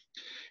me.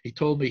 He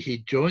told me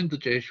he'd joined the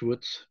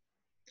Jesuits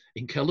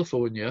in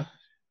California.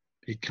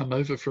 He'd come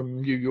over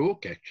from New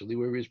York, actually,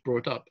 where he was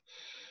brought up,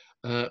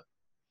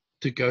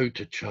 to go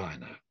to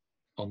China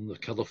on the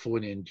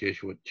Californian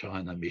Jesuit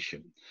China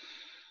mission.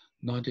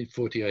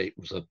 1948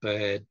 was a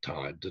bad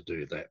time to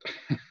do that.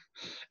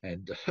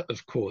 And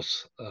of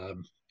course,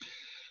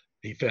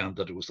 he found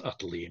that it was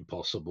utterly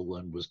impossible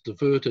and was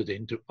diverted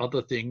into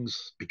other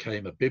things,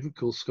 became a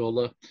biblical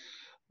scholar,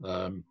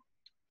 and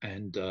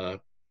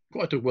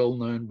quite a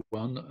well-known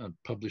one, and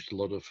published a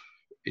lot of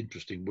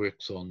interesting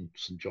works on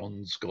St.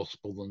 John's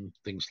Gospel and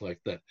things like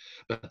that.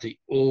 But he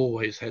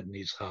always had in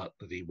his heart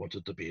that he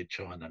wanted to be a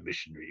China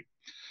missionary.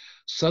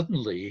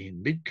 Suddenly,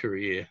 in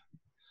mid-career,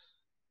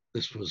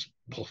 this was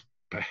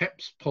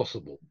perhaps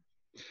possible.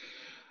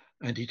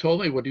 And he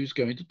told me what he was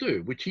going to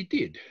do, which he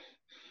did.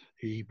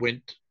 He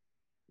went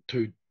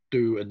to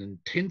do an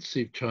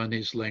intensive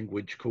Chinese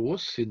language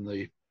course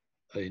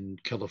in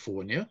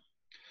California.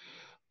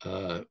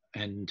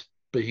 And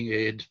being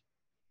Ed,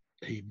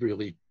 he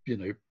really,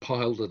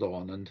 piled it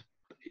on, and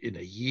in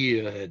a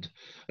year had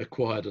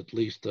acquired at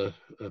least a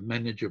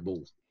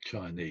manageable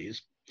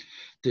Chinese.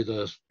 Did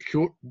a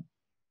short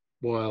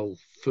while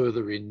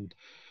further in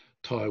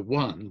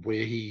Taiwan,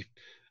 where he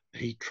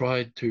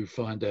tried to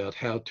find out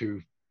how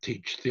to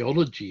teach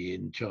theology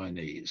in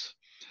Chinese.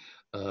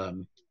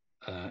 And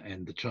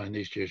the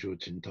Chinese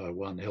Jesuits in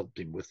Taiwan helped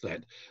him with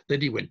that.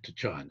 Then he went to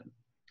China.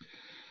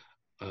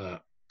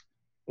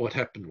 What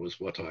happened was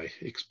what I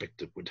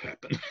expected would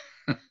happen.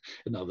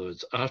 In other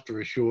words, after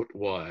a short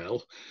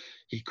while,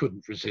 he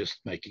couldn't resist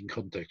making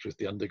contact with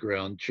the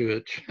underground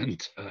church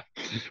and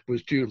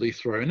was duly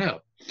thrown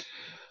out.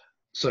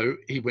 So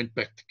he went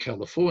back to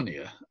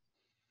California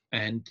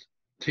and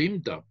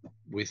teamed up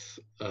with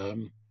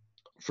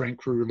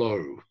Frank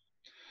Rouleau,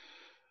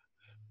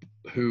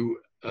 who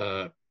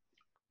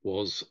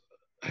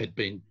had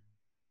been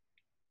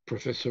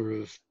professor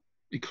of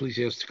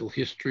ecclesiastical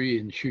history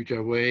in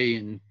Suzhou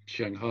in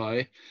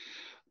Shanghai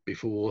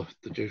before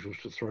the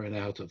Jesuits were thrown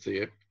out of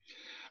there,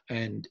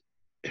 and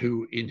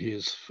who in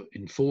his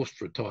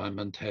enforced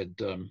retirement had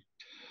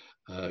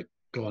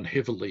gone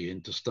heavily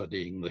into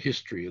studying the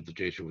history of the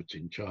Jesuits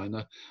in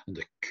China and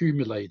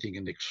accumulating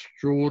an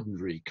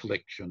extraordinary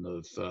collection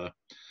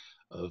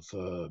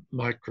of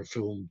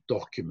microfilm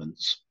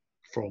documents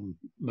from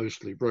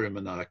mostly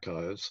Roman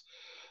archives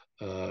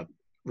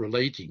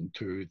relating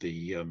to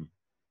the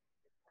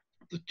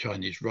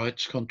Chinese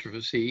rights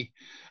controversy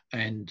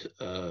and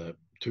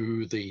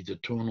to the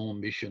Tournon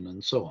mission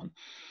and so on.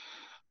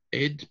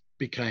 Ed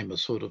became a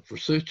sort of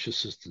research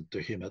assistant to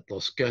him at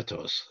Los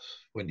Gatos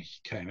when he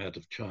came out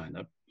of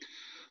China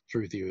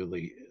through the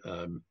early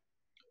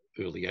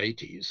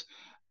 80s,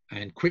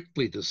 and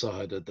quickly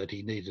decided that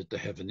he needed to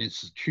have an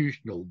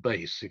institutional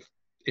base if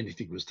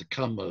anything was to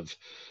come of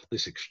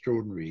this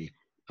extraordinary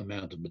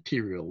amount of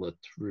material that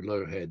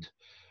Rouleau had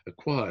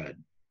acquired.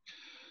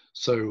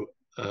 So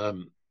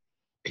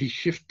he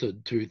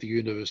shifted to the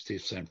University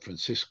of San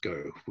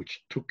Francisco,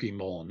 which took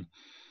him on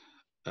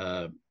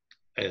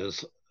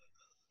as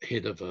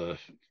head of a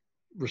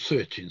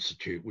research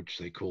institute, which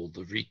they called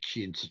the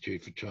Ricci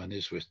Institute for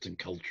Chinese Western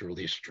Cultural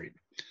History.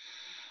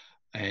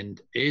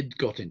 And Ed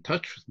got in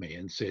touch with me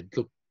and said,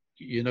 look,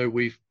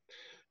 we've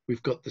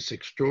got this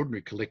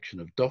extraordinary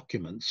collection of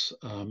documents.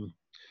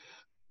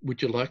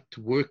 Would you like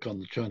to work on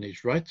the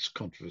Chinese rights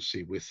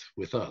controversy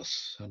with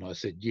us? And I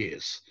said,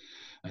 yes.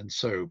 And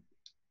so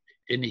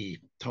any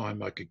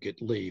time I could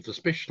get leave,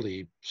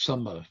 especially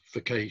summer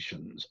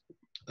vacations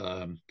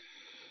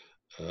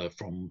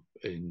from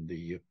in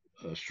the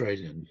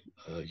Australian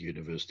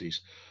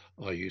universities,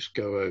 I used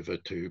to go over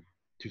to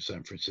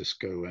San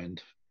Francisco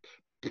and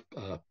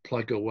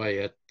plug away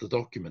at the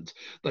documents.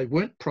 They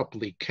weren't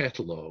properly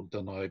catalogued,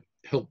 and I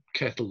helped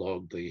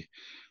catalogue the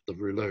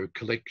Rouleau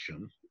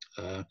collection.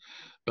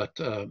 But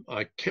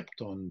I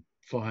kept on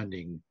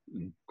finding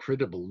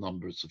incredible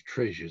numbers of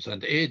treasures.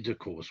 And Ed, of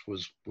course,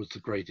 was the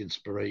great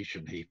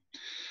inspiration.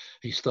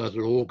 He started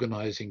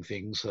organizing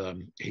things.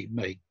 He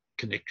made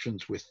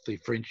connections with the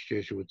French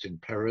Jesuits in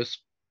Paris,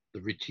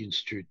 the Ritchie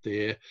Institute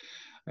there,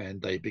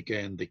 and they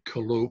began the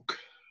colloque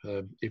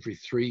every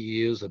 3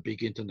 years, a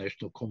big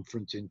international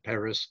conference in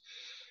Paris,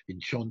 in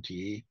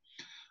Chantilly.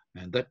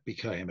 And that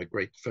became a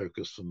great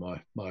focus for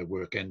my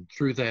work. And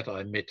through that,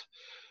 I met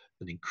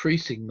an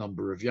increasing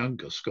number of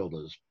younger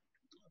scholars,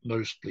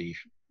 mostly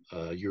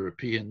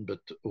European,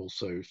 but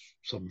also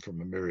some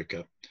from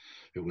America,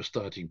 who were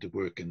starting to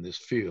work in this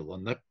field.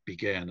 And that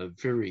began a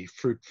very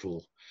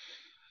fruitful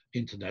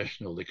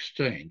international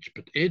exchange.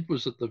 But Ed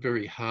was at the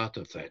very heart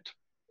of that.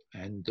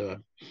 And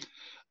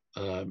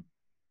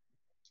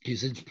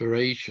his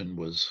inspiration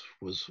was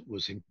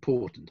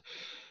important.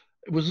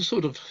 It was a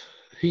sort of,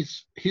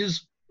 his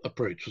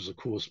approach was, of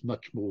course,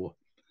 much more,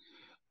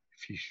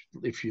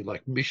 if you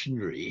like,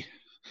 missionary,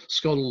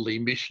 scholarly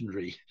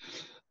missionary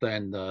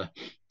than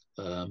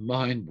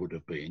mine would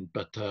have been.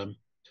 But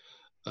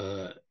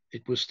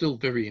it was still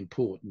very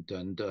important,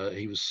 and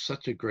he was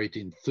such a great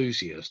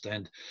enthusiast,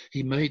 and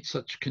he made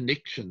such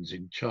connections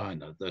in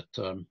China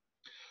that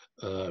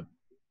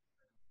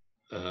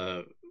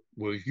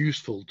were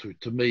useful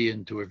to me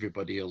and to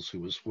everybody else who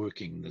was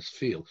working in this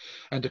field.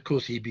 And of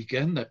course, he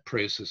began that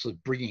process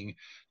of bringing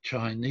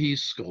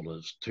Chinese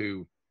scholars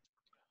to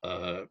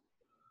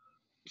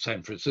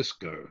San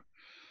Francisco,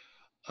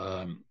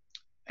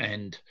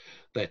 and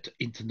that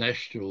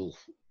international,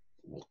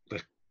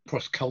 that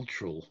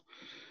cross-cultural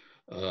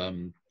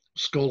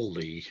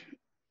scholarly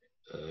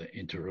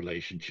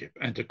interrelationship.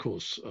 And of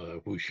course,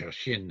 Wu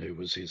Xiaoxin, who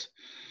was his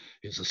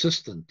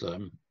assistant,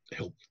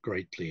 helped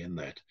greatly in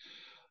that.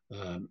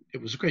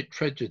 It was a great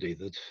tragedy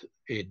that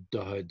Ed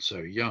died so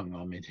young.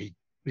 I mean, he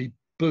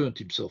burnt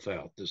himself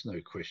out. There's no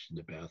question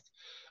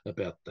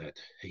about that.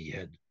 He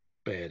had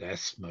bad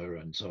asthma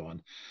and so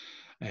on.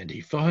 And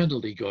he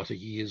finally got a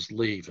year's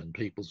leave, and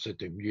people said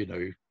to him, you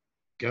know,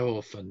 go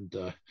off and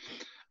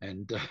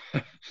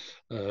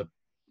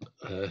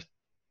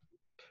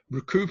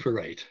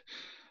recuperate.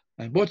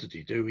 And what did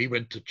he do? He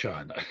went to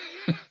China,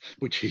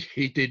 which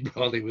he did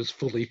while he was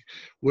fully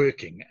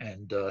working.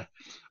 And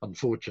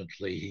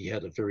unfortunately, he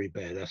had a very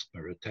bad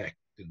asthma attack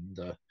and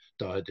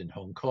died in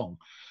Hong Kong.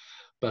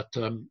 But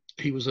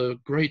he was a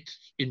great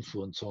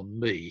influence on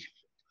me.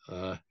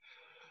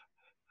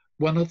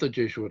 One other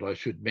Jesuit I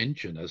should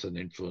mention as an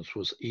influence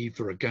was Yves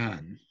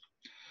Regan,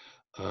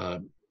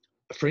 a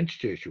French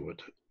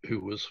Jesuit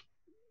who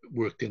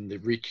worked in the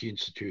Ritchie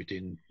Institute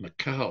in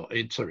Macau,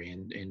 in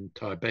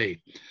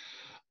Taipei.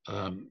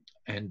 And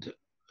in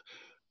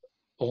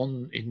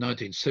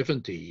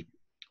 1970,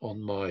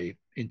 on my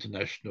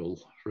international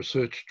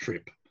research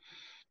trip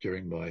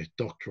during my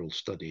doctoral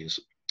studies,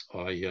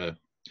 I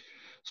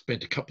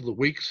spent a couple of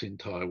weeks in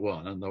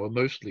Taiwan, and they were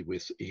mostly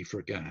with Yves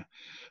Regan,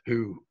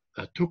 who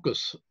took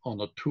us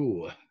on a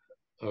tour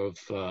of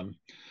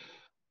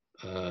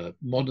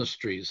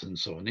monasteries and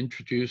so on,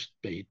 introduced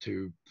me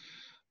to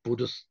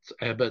Buddhist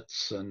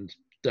abbots and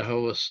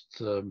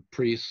Taoist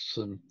priests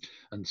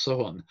and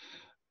so on.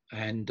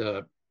 And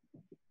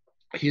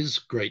his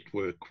great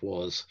work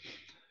was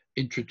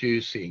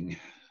introducing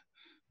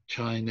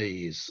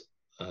Chinese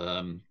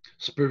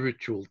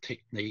spiritual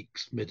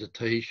techniques,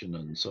 meditation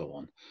and so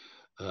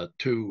on,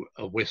 to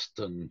a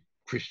Western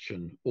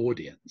Christian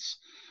audience,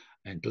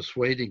 and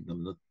persuading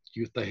them that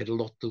they had a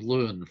lot to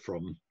learn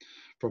from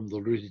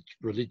the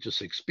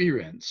religious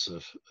experience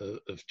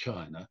of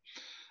China.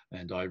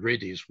 And I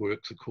read his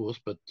works, of course,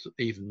 but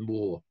even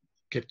more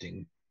kept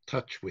in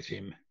touch with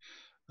him,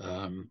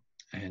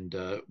 and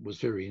was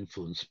very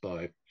influenced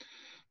by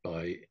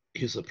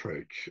his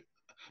approach,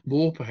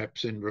 more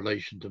perhaps in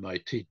relation to my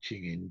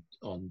teaching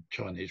on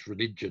Chinese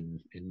religion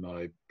in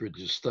my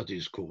British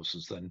studies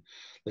courses than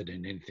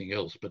in anything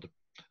else. But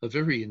a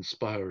very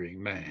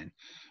inspiring man,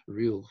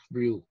 real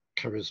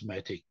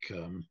charismatic,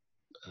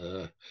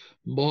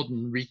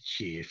 modern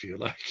Ritchie, if you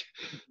like.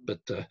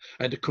 But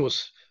and of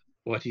course,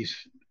 what he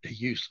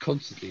used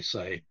constantly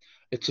say,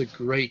 it's a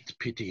great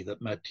pity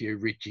that Matteo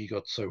Ricci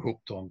got so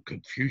hooked on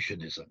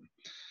Confucianism.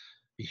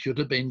 He should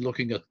have been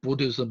looking at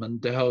Buddhism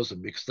and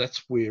Taoism, because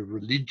that's where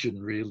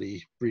religion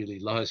really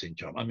lies in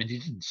China. I mean, he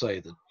didn't say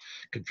that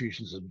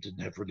Confucianism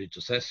didn't have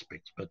religious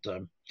aspects, but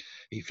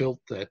he felt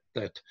that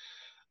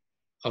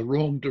a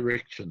wrong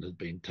direction had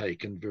been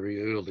taken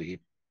very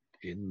early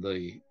in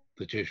the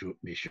Jesuit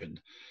mission,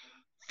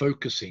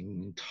 focusing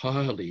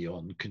entirely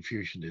on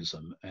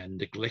Confucianism and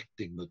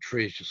neglecting the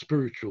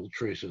spiritual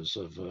treasures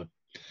of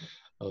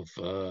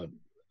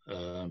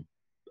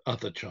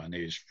other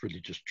Chinese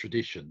religious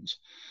traditions.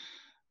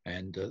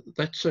 And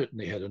that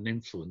certainly had an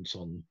influence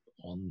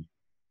on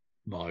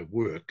my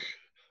work,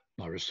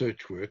 my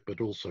research work,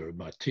 but also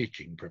my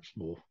teaching, perhaps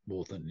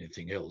more than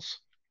anything else.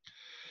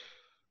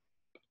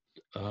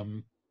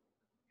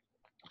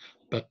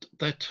 but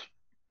that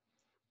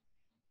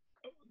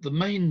the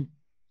main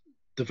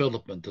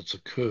development that's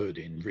occurred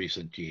in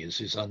recent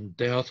years is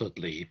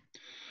undoubtedly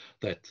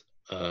that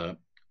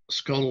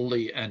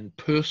scholarly and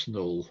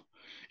personal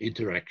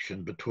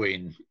interaction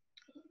between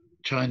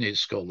Chinese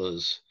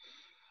scholars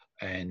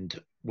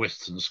and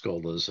Western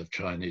scholars of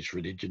Chinese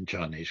religion,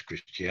 Chinese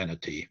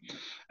Christianity,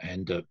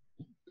 and a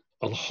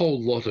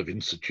whole lot of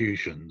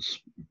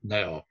institutions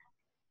now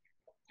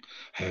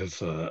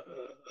have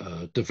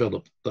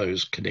developed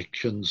those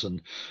connections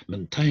and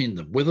maintain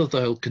them. Whether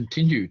they'll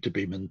continue to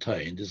be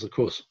maintained is, of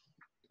course,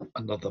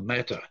 another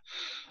matter.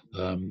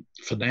 The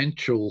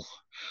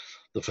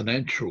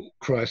financial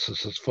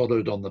crisis that's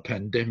followed on the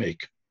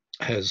pandemic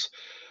has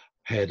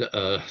had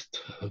a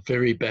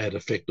very bad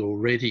effect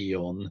already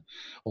on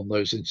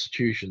those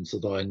institutions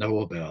that I know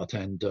about,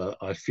 and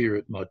I fear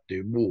it might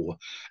do more.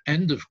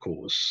 And of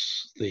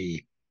course,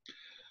 the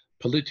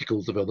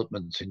political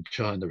developments in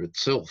China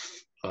itself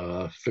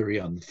are very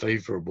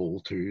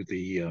unfavorable to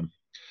the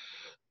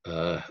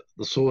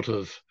sort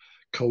of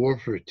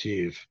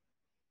cooperative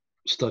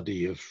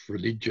study of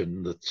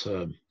religion that's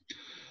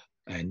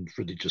and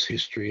religious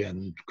history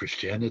and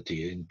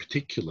Christianity in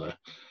particular.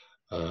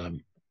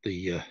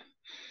 The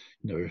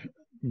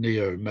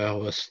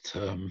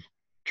neo-Maoist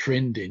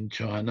trend in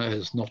China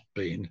has not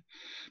been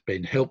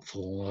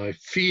helpful. I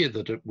fear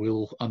that it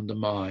will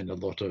undermine a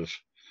lot of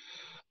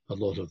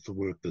the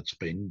work that's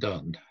been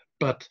done.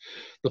 But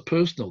the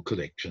personal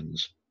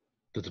collections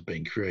that have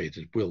been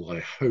created will, I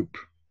hope,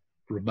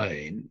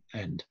 remain,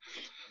 and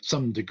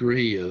some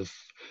degree of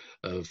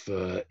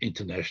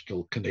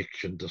international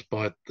connection,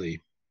 despite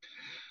the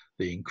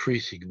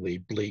increasingly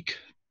bleak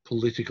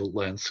political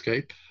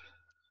landscape.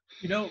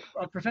 You know,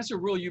 Professor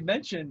Rule, you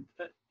mentioned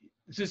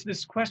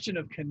this question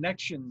of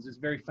connections is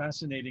very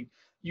fascinating.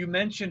 You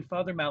mentioned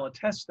Father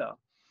Malatesta,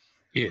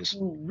 Yes,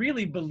 who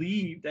really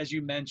believed, as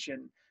you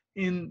mentioned,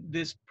 in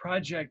this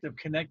project of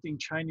connecting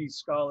Chinese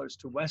scholars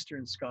to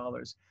Western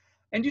scholars.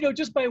 And, you know,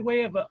 just by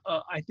way of,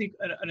 I think,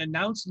 an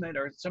announcement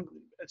or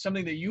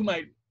something that you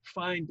might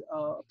find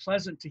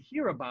pleasant to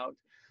hear about,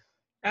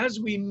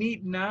 as we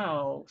meet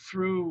now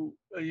through,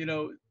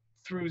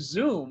 through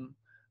Zoom,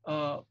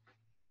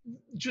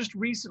 just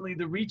recently,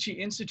 the Ricci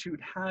Institute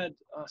had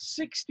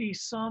 60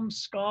 some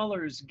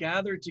scholars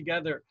gathered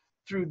together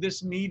through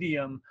this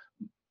medium.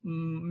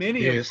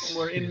 Many of them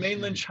were in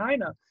mainland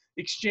China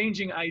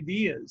exchanging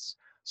ideas.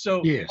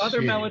 So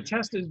Father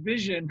Malatesta's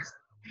vision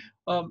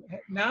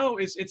now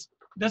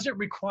doesn't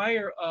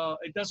require a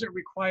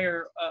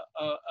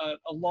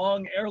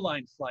long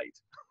airline flight.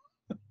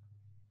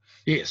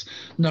 Yes.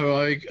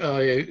 No,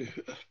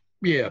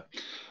 yeah.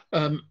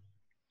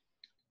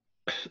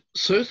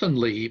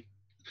 Certainly,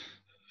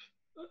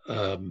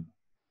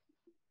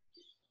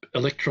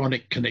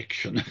 electronic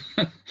connection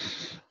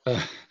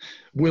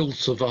will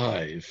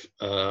survive,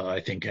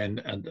 I think,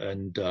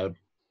 and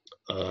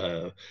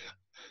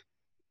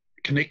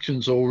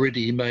connections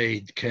already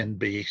made can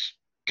be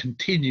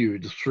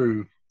continued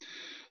through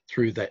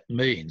that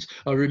means.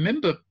 I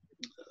remember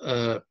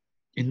in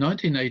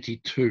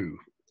 1982,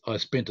 I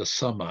spent a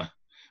summer,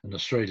 an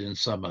Australian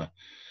summer,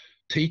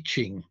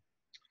 teaching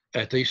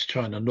at East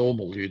China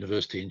Normal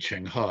University in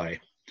Shanghai,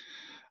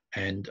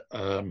 and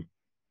I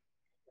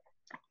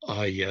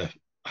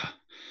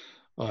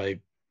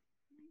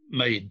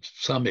made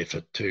some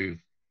effort to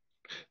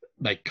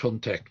make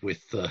contact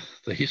with the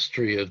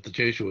history of the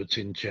Jesuits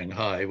in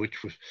Shanghai, which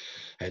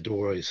had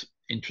always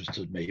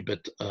interested me,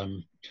 but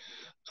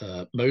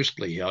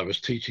mostly I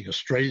was teaching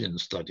Australian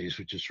studies,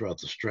 which is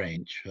rather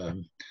strange.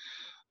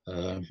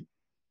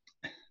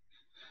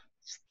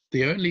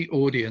 The only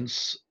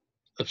audience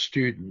of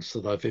students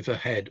that I've ever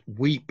had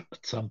weep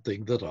at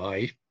something that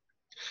I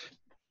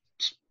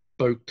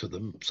spoke to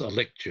them, a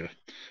lecture,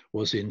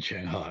 was in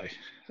Shanghai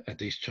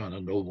at East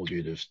China Normal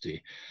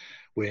University,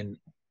 when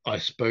I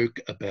spoke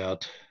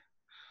about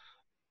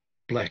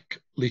Black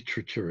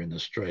literature in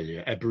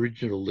Australia,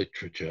 Aboriginal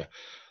literature,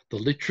 the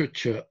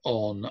literature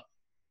on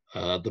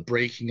the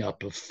breaking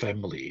up of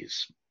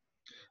families,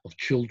 of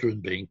children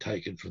being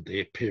taken from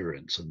their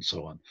parents and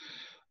so on,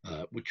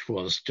 which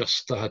was just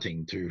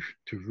starting to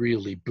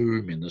really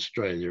boom in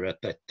Australia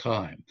at that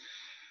time.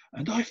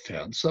 And I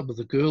found some of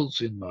the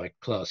girls in my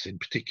class in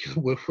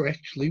particular were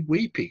actually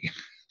weeping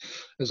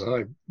as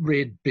I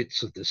read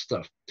bits of this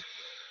stuff.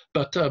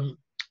 But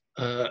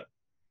the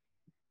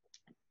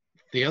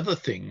other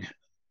thing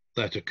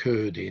that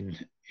occurred in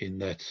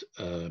that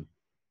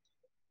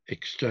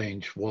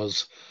exchange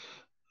was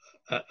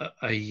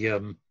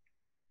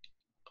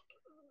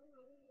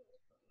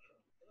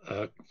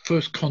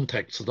first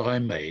contacts that I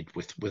made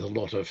with a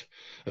lot of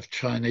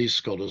Chinese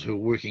scholars who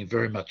were working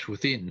very much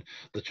within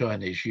the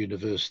Chinese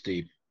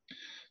university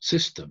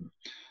system,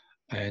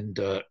 and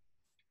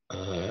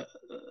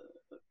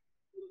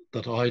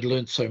that I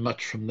learned so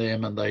much from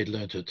them, and they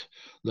learnt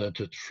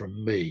it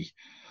from me.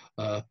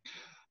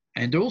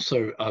 And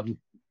also,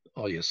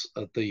 oh yes,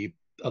 the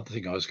other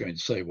thing I was going to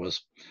say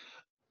was,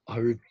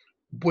 I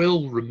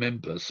well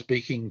remember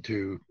speaking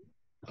to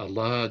a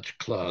large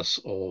class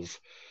of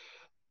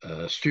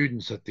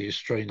students at the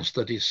Australian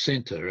Studies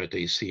Centre at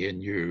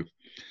ECNU,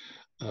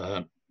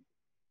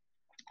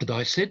 and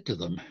I said to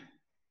them,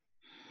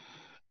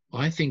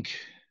 I think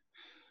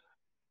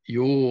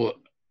your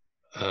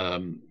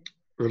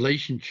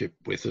relationship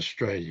with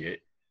Australia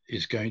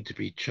is going to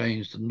be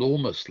changed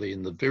enormously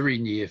in the very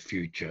near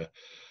future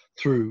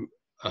through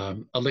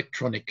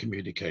electronic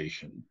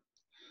communication,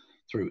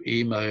 through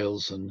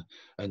emails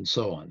and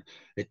so on.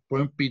 It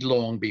won't be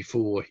long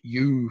before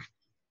you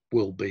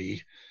will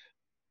be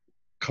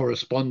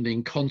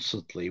corresponding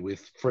constantly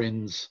with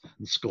friends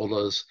and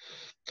scholars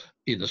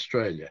in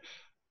Australia.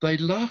 They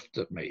laughed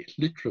at me,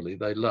 literally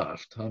they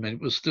laughed. I mean,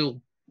 it was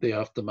still the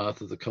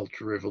aftermath of the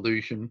Cultural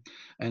Revolution,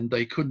 and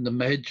they couldn't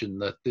imagine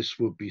that this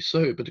would be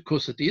so. But of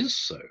course it is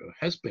so,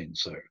 has been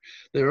so.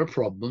 There are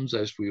problems,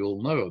 as we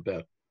all know,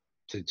 about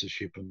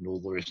censorship and all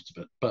the rest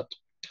of it. But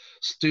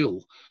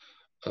still,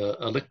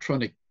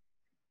 electronic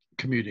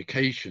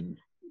communication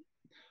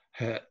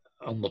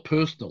on the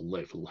personal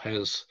level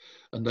has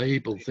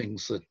enabled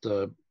things that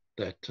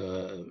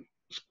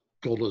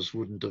scholars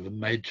wouldn't have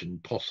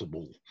imagined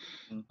possible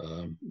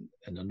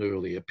in an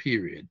earlier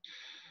period.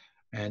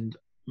 And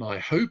my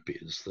hope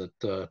is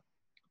that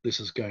this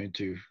is going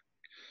to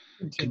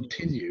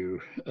continue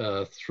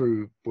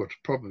through what's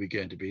probably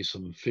going to be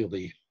some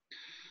fairly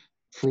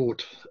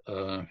fraught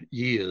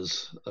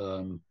years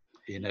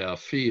in our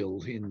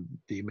field in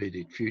the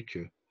immediate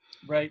future.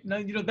 Right.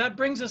 Now, that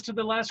brings us to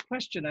the last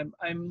question.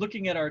 I'm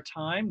looking at our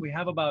time. We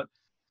have about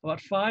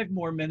 5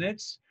 more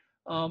minutes.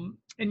 And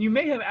you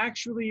may have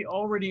actually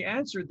already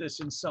answered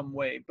this in some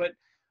way, but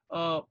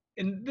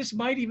and this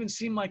might even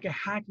seem like a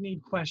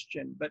hackneyed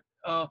question, but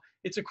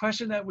it's a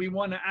question that we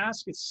want to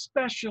ask,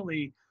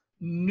 especially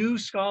new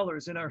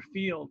scholars in our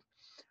field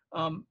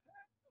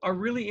are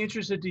really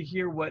interested to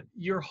hear what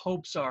your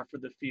hopes are for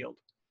the field.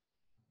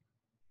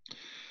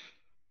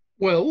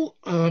 Well,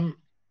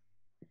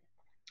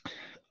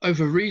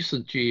 over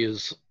recent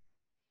years,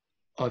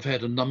 I've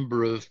had a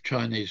number of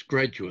Chinese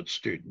graduate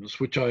students,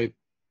 which I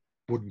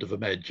wouldn't have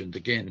imagined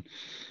again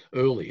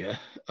earlier.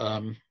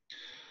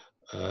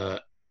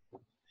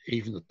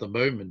 Even at the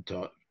moment,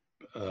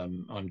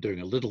 I'm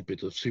doing a little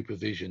bit of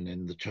supervision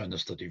in the China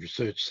Study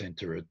Research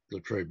Center at La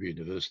Trobe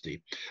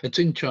University. It's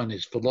in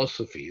Chinese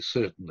philosophy,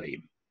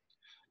 certainly,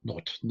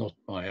 not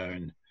my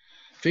own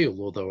field,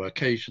 although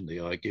occasionally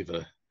I give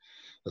a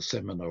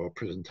seminar or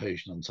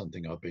presentation on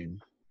something I've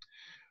been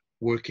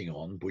working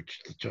on,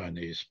 which the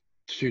Chinese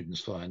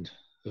students find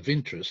of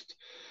interest.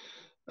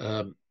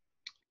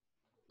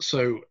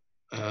 So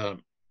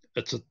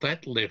it's at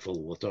that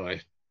level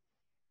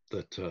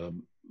that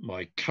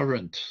my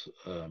current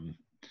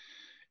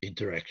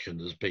interaction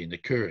has been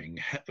occurring.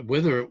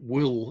 Whether it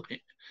will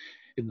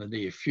in the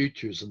near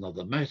future is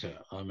another matter.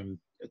 I mean,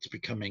 it's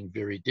becoming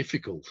very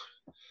difficult,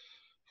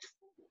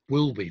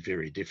 will be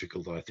very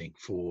difficult, I think,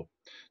 for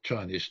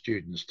Chinese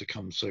students to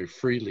come so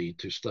freely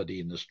to study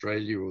in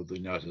Australia or the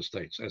United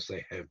States as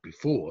they have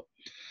before.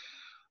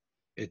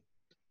 It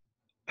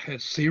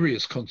has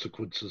serious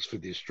consequences for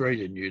the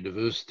Australian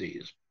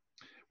universities,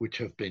 which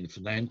have been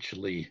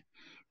financially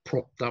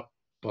propped up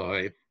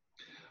by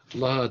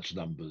large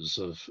numbers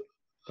of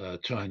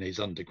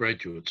Chinese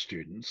undergraduate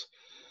students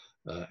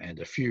and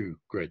a few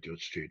graduate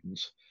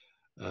students.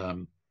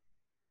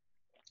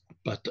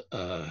 But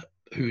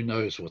who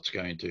knows what's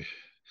going to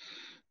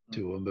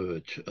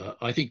emerge.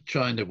 I think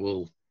China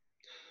will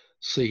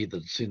see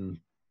that it's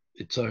in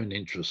its own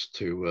interest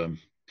to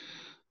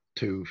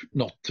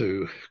not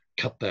to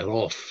cut that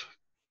off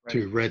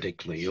too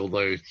radically,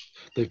 although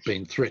there've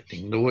been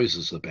threatening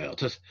noises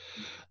about it.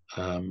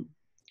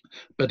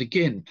 But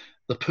again,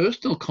 the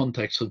personal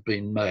contacts have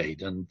been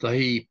made, and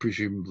they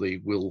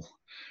presumably will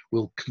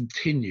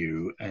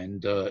continue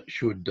and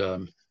should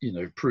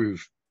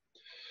prove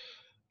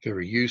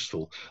very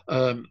useful.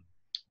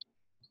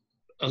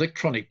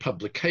 Electronic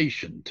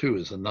publication too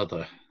is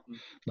another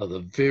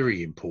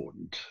very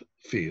important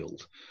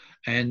field,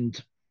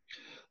 and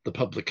the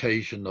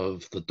publication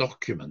of the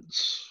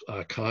documents,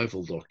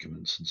 archival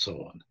documents and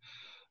so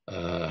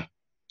on.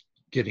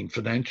 Getting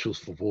financial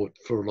support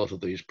for a lot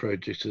of these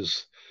projects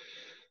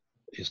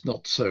is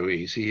not so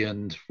easy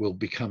and will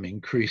become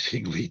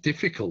increasingly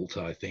difficult,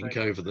 I think,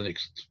 over the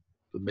next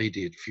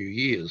immediate few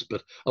years.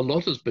 But a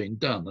lot has been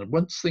done, and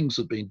once things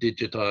have been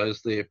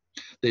digitized,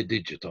 they're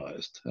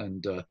digitized.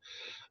 And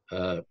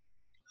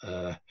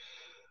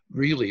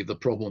really the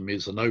problem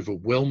is an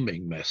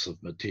overwhelming mass of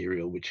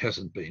material which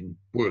hasn't been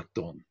worked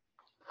on,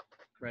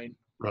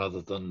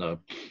 rather than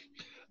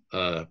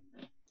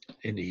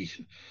any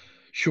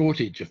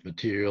shortage of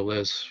material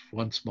as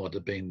once might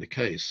have been the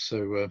case.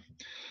 So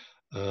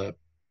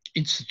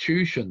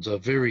institutions are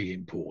very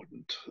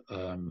important,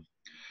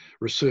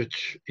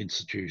 research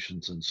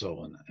institutions and so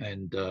on.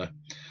 And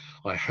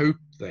I hope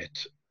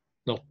that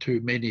not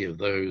too many of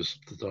those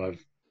that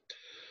I've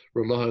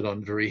relied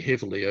on very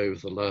heavily over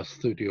the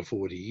last 30 or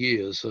 40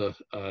 years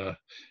are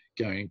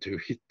going to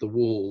hit the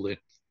wall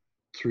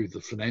through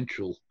the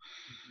financial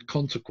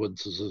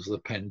consequences of the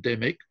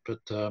pandemic. But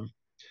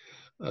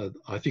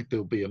I think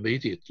they'll be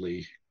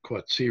immediately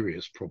quite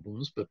serious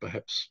problems, but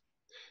perhaps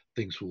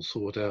things will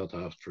sort out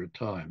after a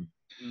time.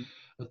 Mm.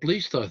 At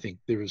least I think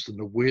there is an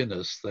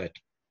awareness that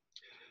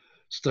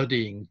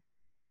studying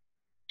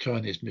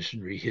Chinese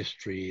missionary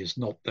history is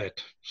not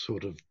that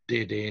sort of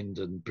dead end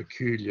and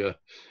peculiar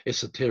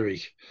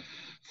esoteric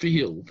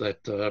field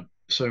that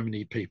so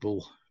many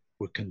people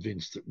were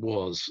convinced it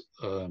was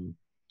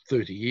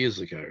 30 years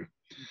ago.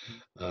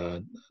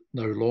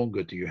 No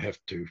longer do you have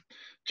to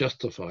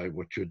justify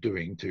what you're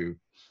doing to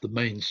the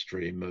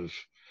mainstream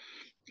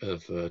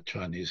of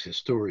Chinese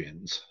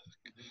historians.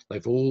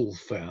 They've all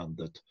found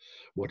that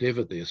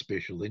whatever their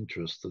special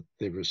interest, that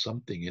there is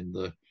something in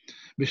the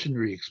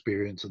missionary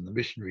experience and the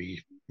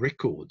missionary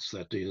records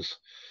that is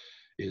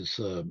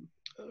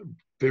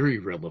very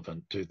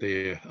relevant to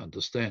their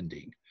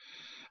understanding.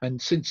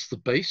 And since the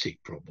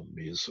basic problem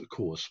is, of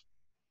course,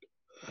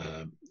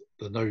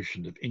 the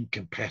notion of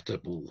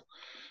incompatible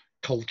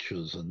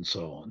cultures and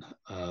so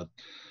on,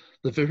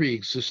 the very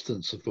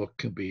existence of what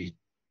can be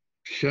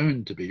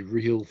shown to be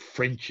real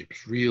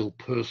friendships, real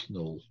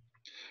personal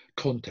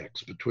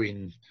contacts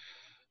between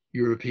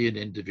European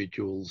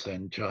individuals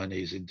and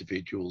Chinese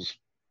individuals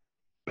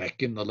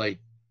back in the late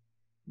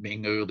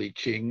Ming, early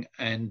Qing,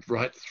 and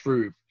right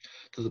through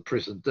to the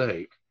present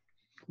day,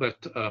 that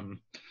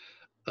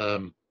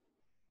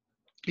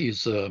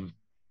is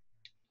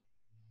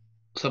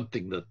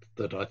something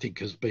that I think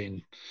has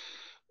been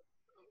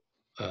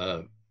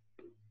has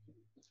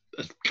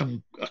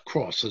come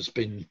across, has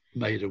been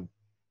made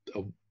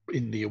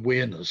in the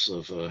awareness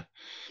of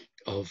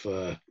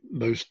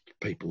most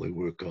people who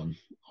work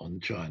on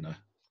China.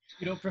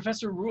 You know,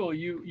 Professor Ruhle,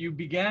 you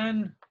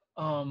began,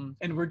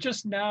 and we're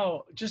just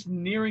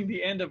nearing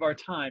the end of our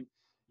time.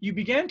 You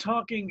began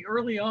talking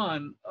early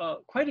on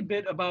quite a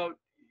bit about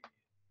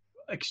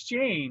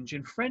exchange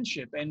and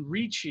friendship and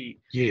Ricci.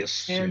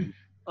 Yes. And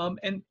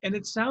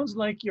it sounds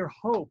like your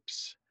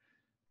hopes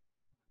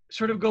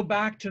sort of go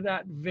back to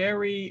that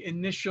very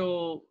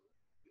initial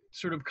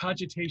sort of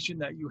cogitation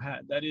that you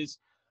had. That is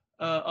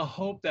a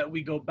hope that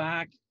we go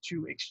back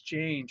to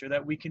exchange, or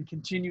that we can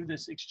continue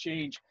this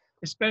exchange,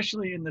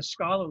 especially in the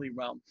scholarly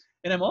realm.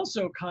 And I'm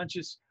also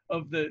conscious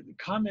of the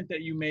comment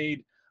that you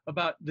made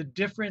about the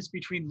difference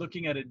between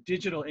looking at a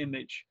digital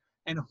image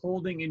and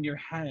holding in your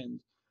hand.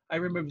 I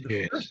remember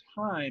the first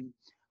time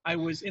I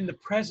was in the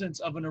presence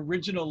of an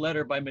original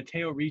letter by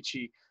Matteo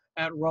Ricci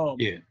at Rome.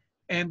 Yeah.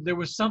 And there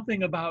was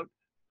something about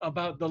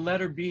the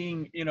letter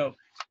being, you know,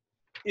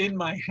 in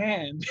my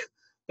hand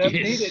that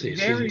made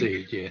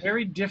it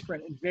very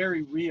different and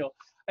very real.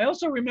 I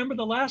also remember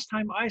the last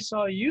time I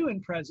saw you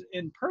in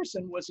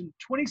person was in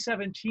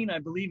 2017, I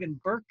believe, in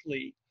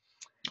Berkeley.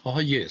 Oh,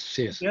 yes.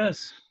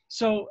 Yes.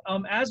 So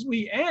as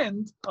we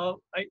end,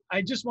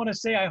 I just want to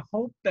say I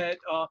hope that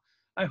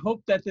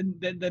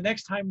the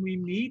next time we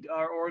meet,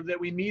 or that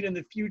we meet in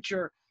the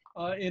future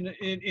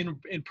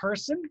in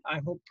person, I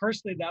hope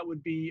personally that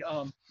would be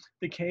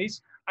the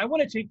case. I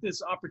want to take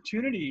this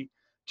opportunity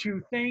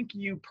to thank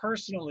you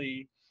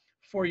personally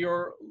for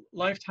your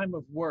lifetime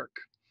of work.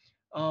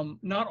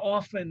 Not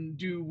often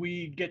do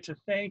we get to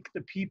thank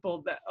the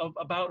people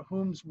about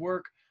whom's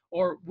work,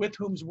 or with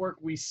whom's work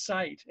we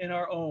cite in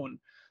our own.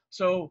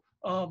 So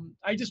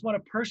I just want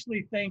to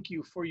personally thank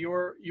you for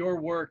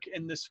your work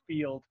in this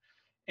field,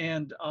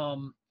 and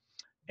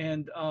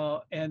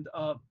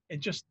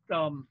just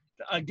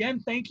again,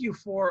 thank you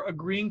for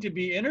agreeing to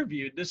be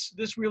interviewed.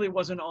 This really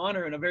was an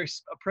honor and a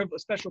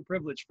special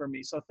privilege for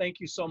me. So thank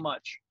you so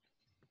much.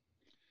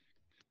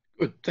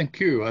 Good, thank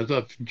you. I've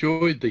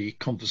enjoyed the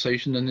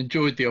conversation and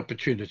enjoyed the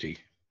opportunity.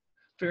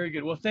 Very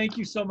good. Well, thank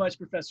you so much,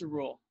 Professor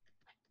Ruhle.